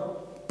are a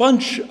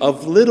bunch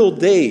of little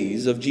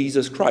days of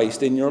Jesus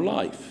Christ in your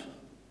life.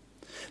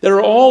 There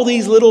are all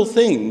these little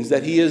things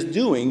that he is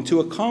doing to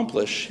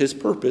accomplish his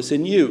purpose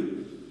in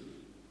you.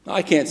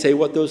 I can't say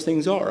what those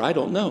things are. I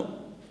don't know.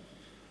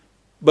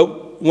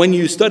 But when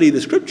you study the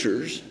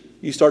scriptures,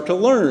 you start to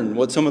learn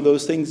what some of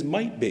those things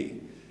might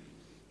be.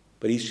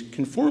 But he's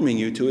conforming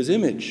you to his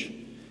image.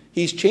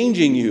 He's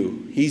changing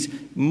you. He's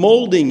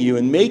molding you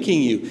and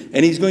making you.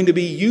 And he's going to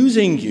be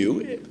using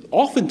you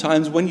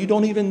oftentimes when you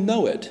don't even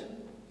know it.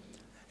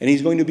 And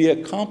he's going to be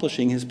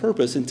accomplishing his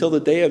purpose until the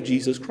day of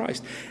Jesus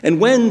Christ.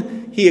 And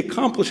when he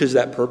accomplishes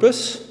that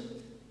purpose,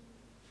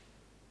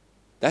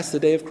 that's the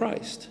day of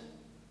Christ.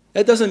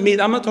 That doesn't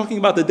mean, I'm not talking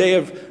about the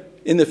day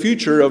in the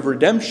future of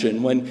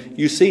redemption when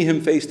you see him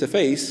face to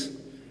face.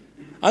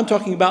 I'm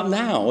talking about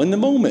now, in the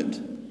moment.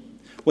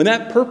 When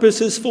that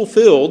purpose is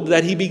fulfilled,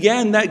 that he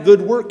began that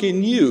good work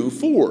in you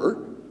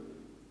for,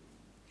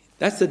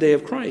 that's the day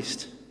of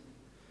Christ.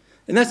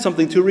 And that's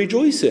something to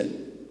rejoice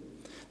in.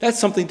 That's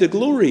something to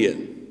glory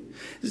in.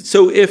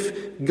 So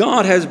if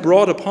God has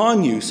brought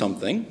upon you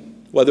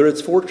something, whether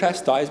it's for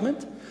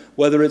chastisement,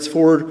 whether it's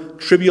for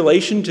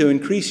tribulation to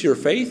increase your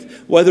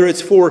faith, whether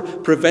it's for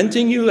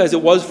preventing you, as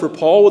it was for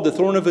Paul with the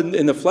thorn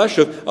in the flesh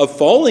of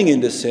falling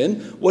into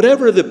sin,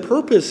 whatever the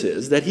purpose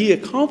is that he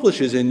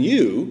accomplishes in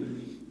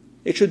you,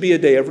 it should be a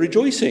day of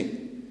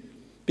rejoicing.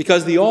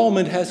 Because the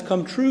almond has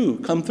come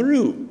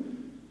through.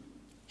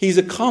 He's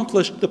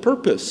accomplished the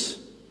purpose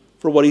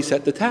for what he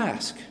set the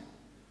task.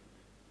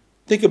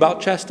 Think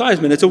about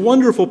chastisement. It's a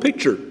wonderful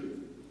picture.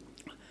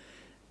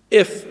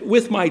 If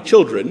with my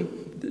children,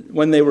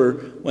 when they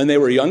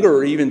were younger,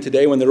 or even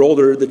today when they're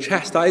older, the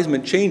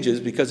chastisement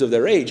changes because of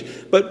their age.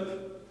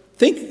 But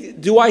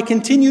think, do I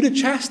continue to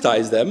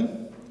chastise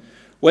them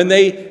when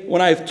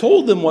I've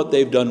told them what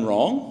they've done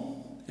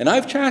wrong, and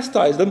I've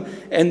chastised them,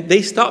 and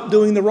they stop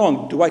doing the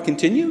wrong? Do I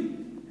continue?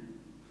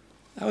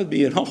 That would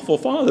be an awful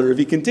father if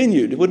he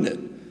continued, wouldn't it?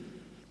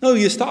 No,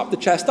 you stop the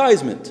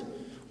chastisement.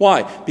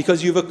 Why?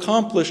 Because you've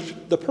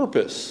accomplished the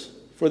purpose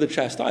for the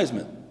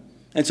chastisement.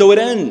 And so it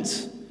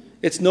ends.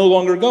 It's no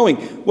longer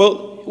going.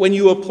 Well, when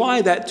you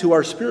apply that to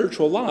our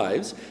spiritual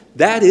lives,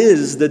 that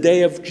is the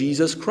day of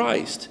Jesus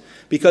Christ.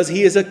 Because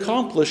he has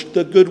accomplished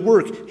the good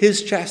work,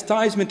 his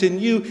chastisement in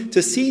you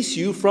to cease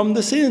you from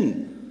the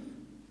sin.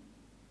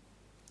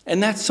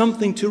 And that's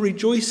something to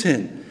rejoice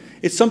in.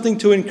 It's something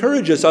to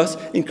encourage us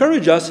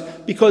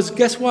because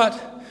guess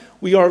what?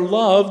 We are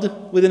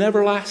loved with an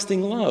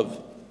everlasting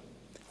love.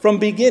 From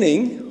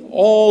beginning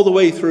all the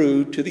way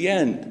through to the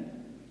end.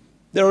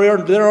 There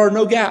are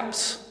no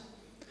gaps.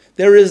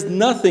 There is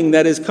nothing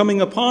that is coming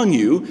upon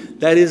you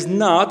that is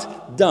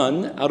not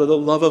done out of the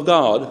love of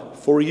God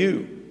for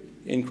you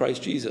in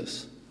Christ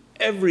Jesus.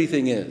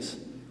 Everything is.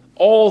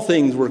 All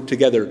things work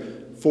together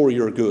for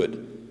your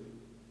good.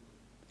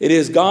 It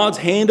is God's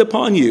hand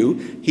upon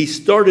you. He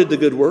started the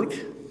good work,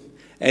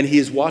 and he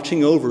is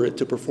watching over it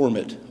to perform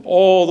it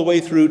all the way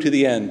through to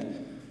the end.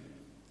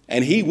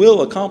 And he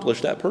will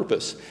accomplish that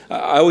purpose.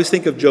 I always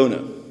think of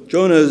Jonah.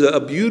 Jonah is a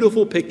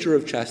beautiful picture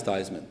of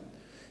chastisement.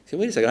 You say,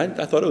 wait a second,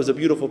 I thought it was a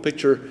beautiful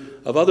picture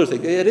of other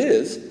things. It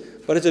is,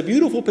 but it's a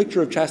beautiful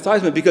picture of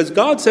chastisement because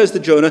God says to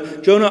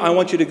Jonah, Jonah, I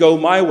want you to go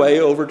my way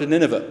over to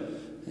Nineveh.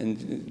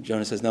 And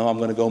Jonah says, no, I'm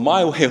going to go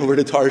my way over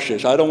to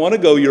Tarshish. I don't want to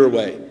go your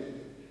way.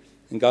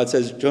 And God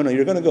says, Jonah,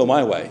 you're going to go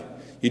my way.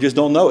 You just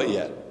don't know it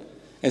yet.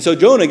 And so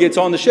Jonah gets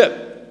on the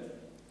ship.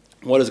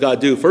 What does God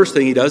do? First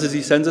thing he does is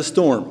he sends a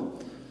storm.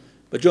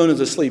 But Jonah's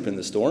asleep in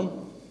the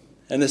storm.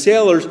 And the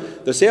sailors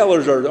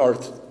are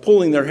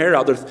pulling their hair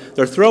out.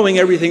 They're throwing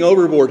everything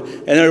overboard.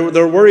 And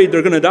they're worried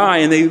they're going to die.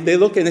 And they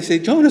look and they say,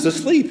 Jonah's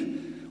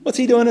asleep. What's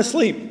he doing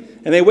asleep?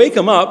 And they wake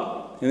him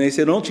up. And they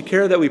say, don't you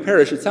care that we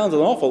perish? It sounds an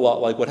awful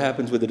lot like what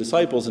happens with the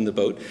disciples in the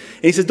boat.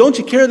 And he says, don't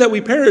you care that we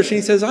perish? And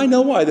he says, I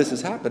know why this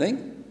is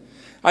happening.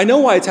 I know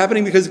why it's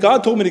happening, because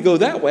God told me to go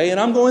that way and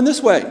I'm going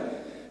this way.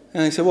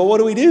 And they said, well, what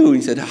do we do? And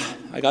he said,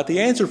 I got the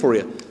answer for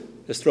you.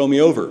 Just throw me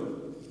over.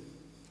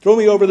 Throw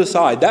me over the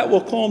side. That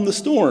will calm the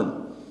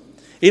storm.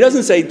 He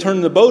doesn't say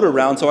turn the boat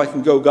around so I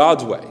can go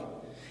God's way.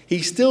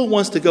 He still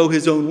wants to go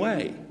his own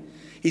way.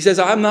 He says,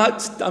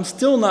 I'm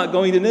still not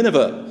going to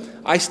Nineveh.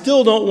 I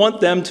still don't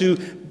want them to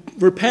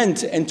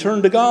repent and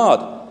turn to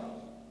God.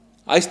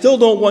 I still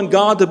don't want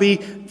God to be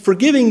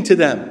forgiving to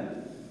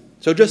them.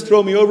 So just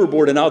throw me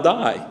overboard and I'll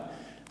die.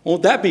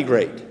 Won't that be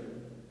great?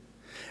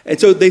 And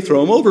so they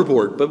throw him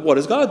overboard. But what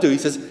does God do? He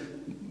says,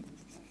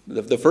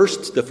 the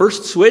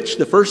first switch,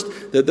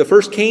 the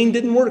first cane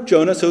didn't work,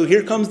 Jonah, so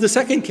here comes the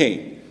second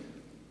cane.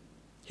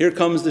 Here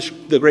comes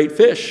the great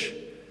fish.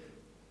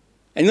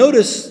 And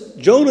notice,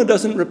 Jonah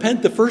doesn't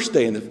repent the first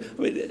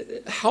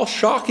day. How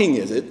shocking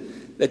is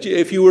it that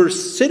if you were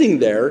sitting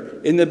there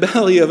in the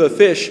belly of a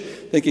fish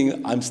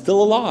thinking, I'm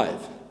still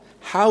alive.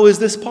 How is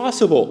this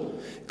possible?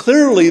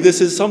 Clearly,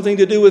 this is something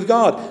to do with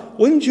God.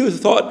 Wouldn't you have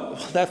thought,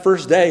 well, that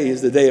first day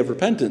is the day of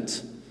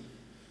repentance?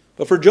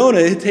 But for Jonah,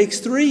 it takes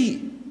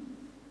 3.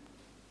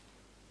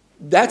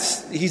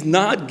 He's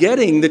not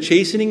getting the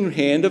chastening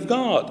hand of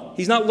God.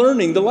 He's not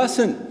learning the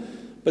lesson.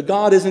 But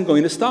God isn't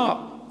going to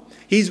stop.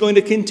 He's going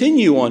to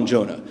continue on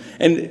Jonah.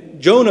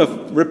 And Jonah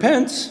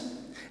repents.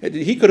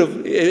 He could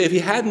have, if he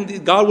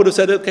hadn't, God would have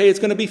said, okay, it's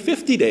going to be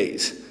 50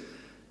 days.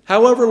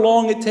 However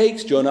long it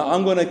takes, Jonah,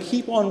 I'm going to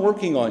keep on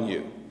working on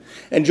you.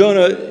 And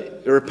Jonah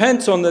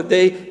repents on the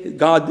day.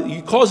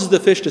 God causes the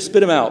fish to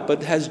spit him out.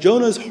 But has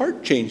Jonah's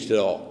heart changed at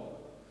all?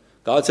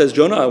 God says,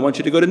 Jonah, I want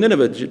you to go to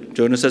Nineveh.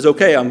 Jonah says,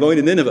 okay, I'm going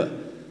to Nineveh.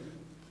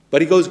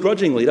 But he goes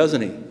grudgingly,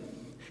 doesn't he?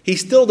 He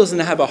still doesn't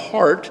have a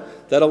heart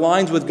that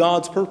aligns with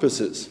God's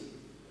purposes.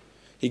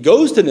 He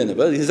goes to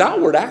Nineveh. His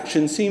outward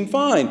actions seem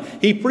fine.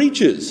 He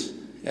preaches.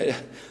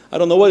 I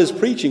don't know what his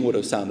preaching would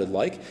have sounded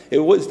like.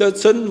 That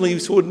certainly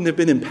wouldn't have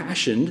been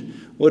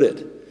impassioned, would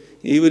it?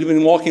 He would have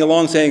been walking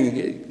along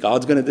saying,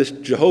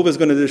 Jehovah's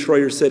going to destroy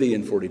your city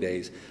in 40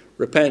 days.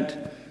 Repent.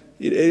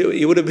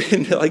 It would have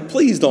been like,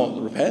 please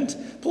don't repent.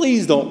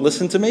 Please don't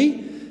listen to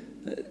me.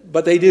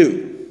 But they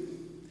do.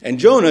 And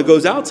Jonah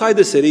goes outside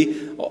the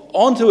city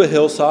onto a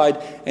hillside,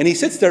 and he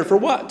sits there for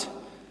what?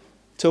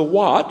 To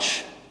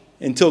watch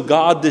until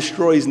God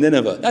destroys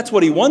Nineveh. That's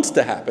what he wants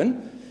to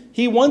happen.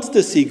 He wants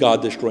to see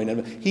God destroy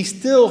Nineveh.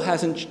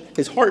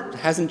 His heart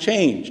hasn't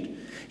changed.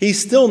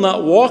 He's still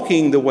not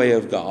walking the way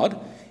of God,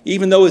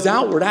 even though his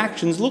outward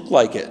actions look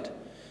like it.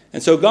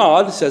 And so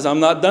God says, I'm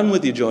not done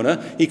with you,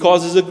 Jonah. He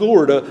causes a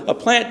gourd, a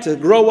plant to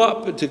grow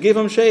up, to give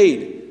him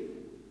shade.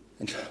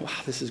 And wow,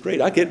 this is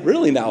great. I get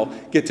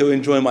to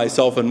enjoy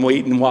myself and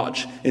wait and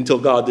watch until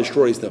God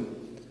destroys them.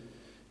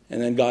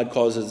 And then God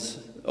causes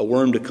a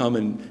worm to come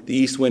in the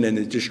east wind and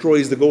it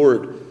destroys the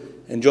gourd.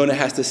 And Jonah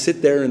has to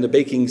sit there in the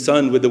baking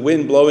sun with the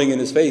wind blowing in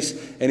his face.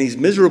 And he's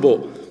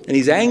miserable. And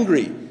he's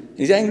angry.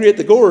 He's angry at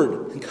the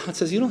gourd. And God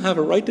says, you don't have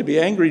a right to be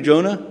angry,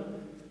 Jonah.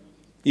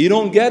 You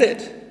don't get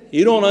it.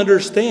 You don't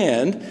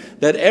understand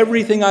that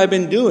everything I've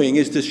been doing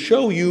is to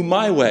show you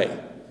my way.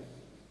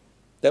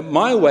 That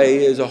my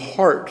way is a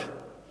heart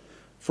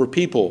for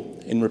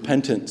people in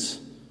repentance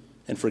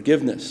and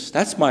forgiveness.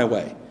 That's my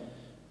way.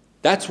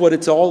 That's what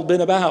it's all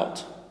been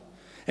about.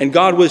 And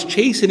God was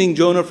chastening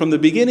Jonah from the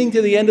beginning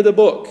to the end of the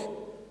book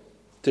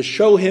to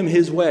show him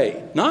his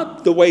way.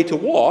 Not the way to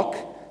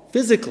walk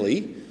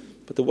physically,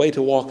 but the way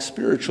to walk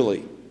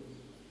spiritually.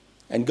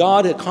 And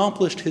God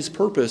accomplished his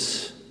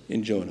purpose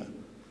in Jonah.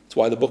 That's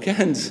why the book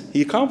ends.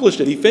 He accomplished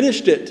it. He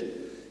finished it.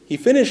 He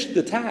finished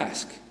the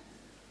task.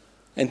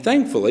 And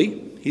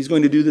thankfully, he's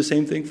going to do the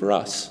same thing for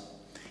us.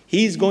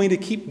 He's going to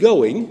keep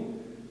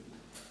going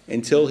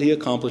until he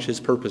accomplishes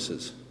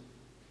purposes.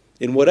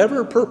 In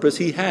whatever purpose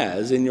he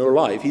has in your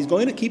life, he's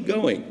going to keep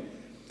going.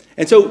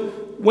 And so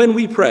when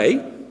we pray,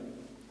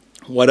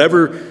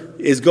 whatever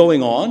is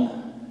going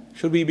on,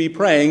 should we be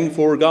praying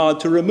for God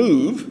to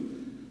remove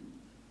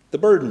the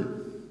burden?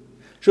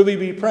 Should we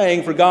be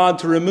praying for God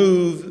to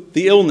remove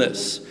the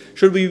illness?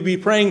 Should we be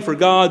praying for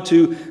God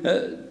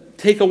to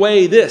take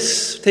away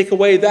this, take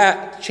away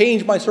that,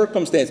 change my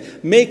circumstance,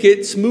 make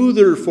it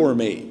smoother for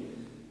me?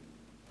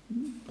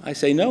 I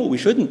say no, we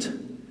shouldn't.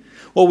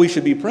 What we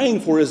should be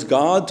praying for is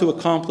God to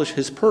accomplish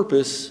his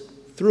purpose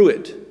through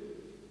it,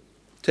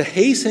 to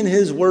hasten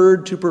his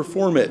word to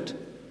perform it,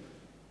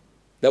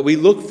 that we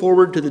look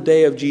forward to the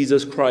day of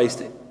Jesus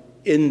Christ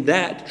in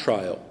that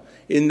trial,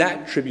 in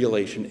that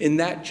tribulation, in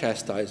that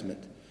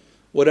chastisement,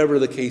 whatever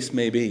the case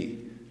may be.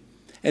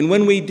 And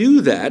when we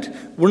do that,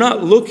 we're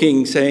not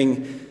looking,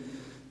 saying,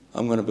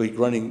 I'm going to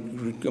grin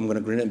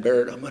and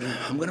bear it. I'm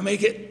going to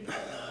make it.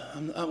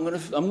 I'm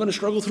going to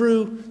struggle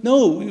through.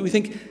 No, we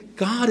think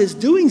God is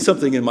doing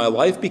something in my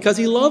life because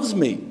he loves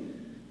me,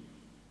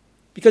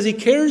 because he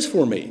cares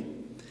for me.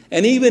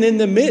 And even in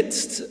the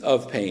midst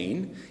of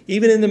pain,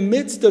 even in the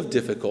midst of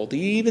difficulty,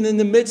 even in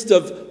the midst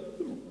of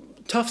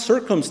tough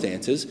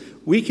circumstances,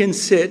 we can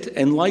sit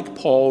and, like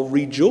Paul,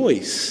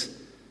 rejoice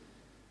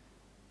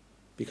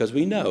because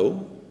we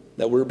know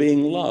that we're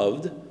being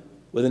loved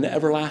with an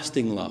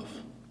everlasting love.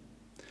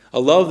 A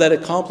love that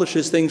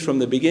accomplishes things from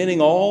the beginning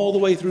all the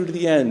way through to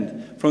the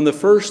end, from the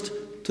first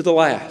to the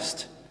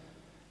last.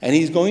 And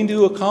he's going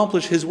to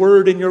accomplish his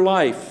word in your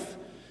life.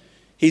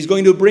 He's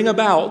going to bring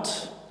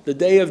about the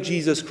day of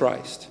Jesus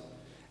Christ.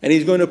 And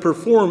he's going to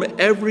perform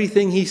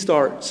everything he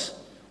starts.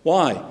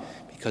 Why?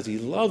 Because he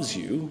loves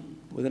you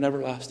with an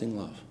everlasting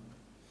love.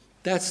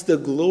 That's the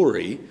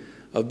glory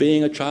of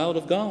being a child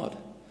of God.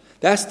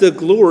 That's the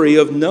glory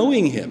of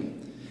knowing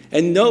him.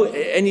 And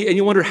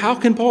you wonder, how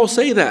can Paul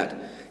say that?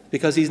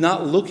 Because he's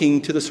not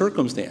looking to the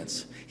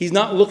circumstance. He's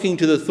not looking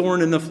to the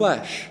thorn in the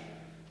flesh.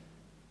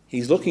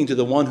 He's looking to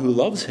the one who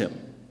loves him,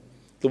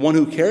 the one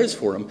who cares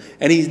for him.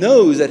 And he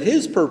knows that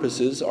his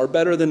purposes are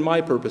better than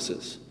my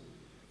purposes.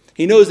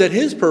 He knows that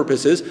his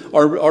purposes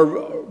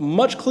are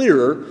much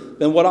clearer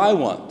than what I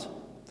want.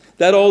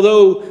 That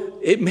although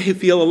it may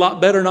feel a lot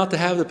better not to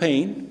have the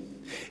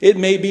pain, it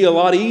may be a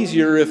lot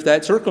easier if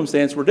that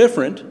circumstance were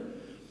different,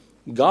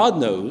 God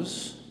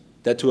knows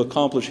that to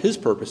accomplish his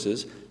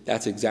purposes,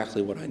 that's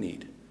exactly what I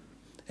need.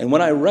 And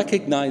when I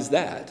recognize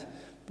that,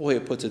 boy,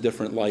 it puts a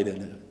different light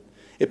in it.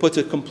 It puts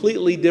a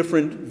completely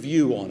different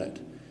view on it.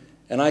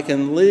 And I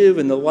can live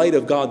in the light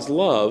of God's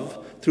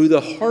love through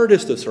the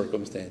hardest of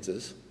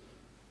circumstances,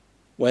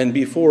 when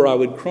before I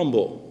would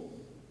crumble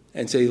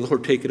and say,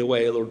 Lord, take it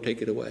away, Lord,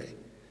 take it away.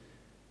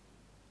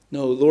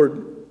 No,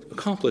 Lord,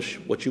 accomplish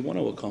what you want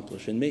to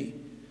accomplish in me.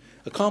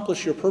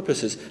 Accomplish your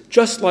purposes,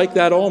 just like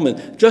that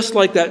almond, just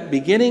like that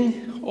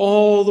beginning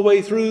all the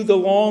way through the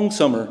long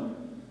summer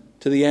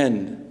to the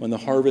end when the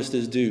harvest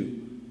is due.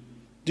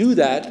 Do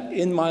that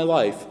in my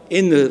life,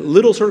 in the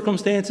little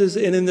circumstances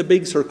and in the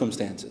big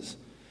circumstances,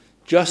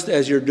 just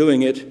as you're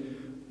doing it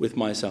with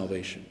my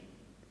salvation.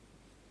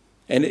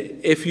 And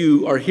if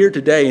you are here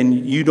today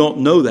and you don't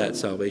know that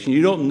salvation,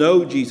 you don't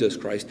know Jesus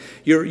Christ,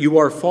 you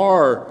are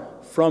far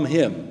from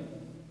him.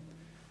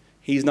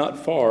 He's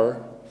not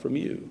far from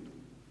you.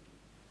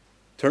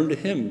 Turn to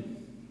him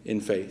in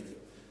faith.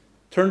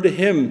 Turn to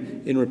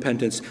him in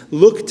repentance.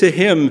 Look to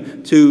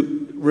him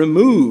to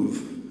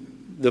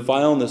remove the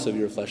vileness of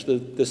your flesh,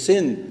 the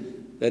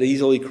sin that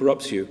easily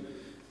corrupts you.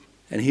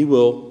 And he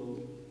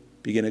will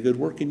begin a good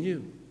work in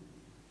you.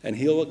 And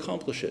he'll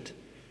accomplish it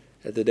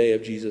at the day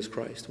of Jesus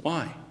Christ.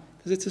 Why?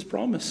 Because it's his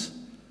promise.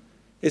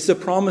 It's the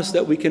promise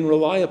that we can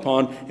rely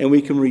upon and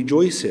we can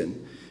rejoice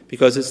in,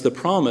 because it's the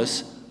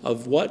promise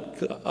of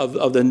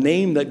the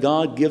name that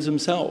God gives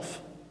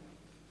himself.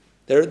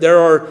 There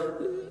are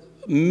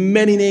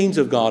many names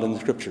of God in the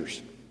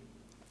scriptures,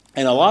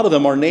 and a lot of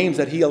them are names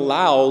that he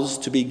allows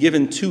to be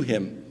given to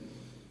him.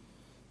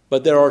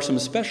 But there are some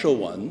special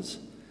ones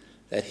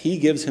that he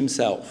gives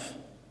himself.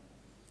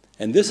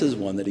 And this is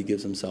one that he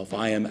gives himself.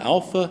 I am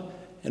Alpha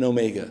and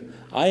Omega.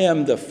 I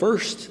am the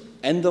first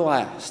and the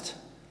last.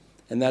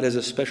 And that is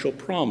a special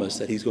promise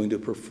that he's going to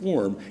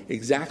perform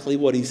exactly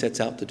what he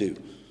sets out to do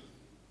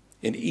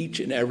in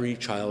each and every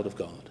child of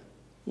God.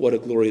 What a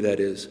glory that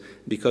is.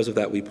 Because of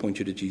that, we point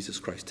you to Jesus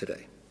Christ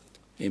today.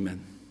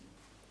 Amen.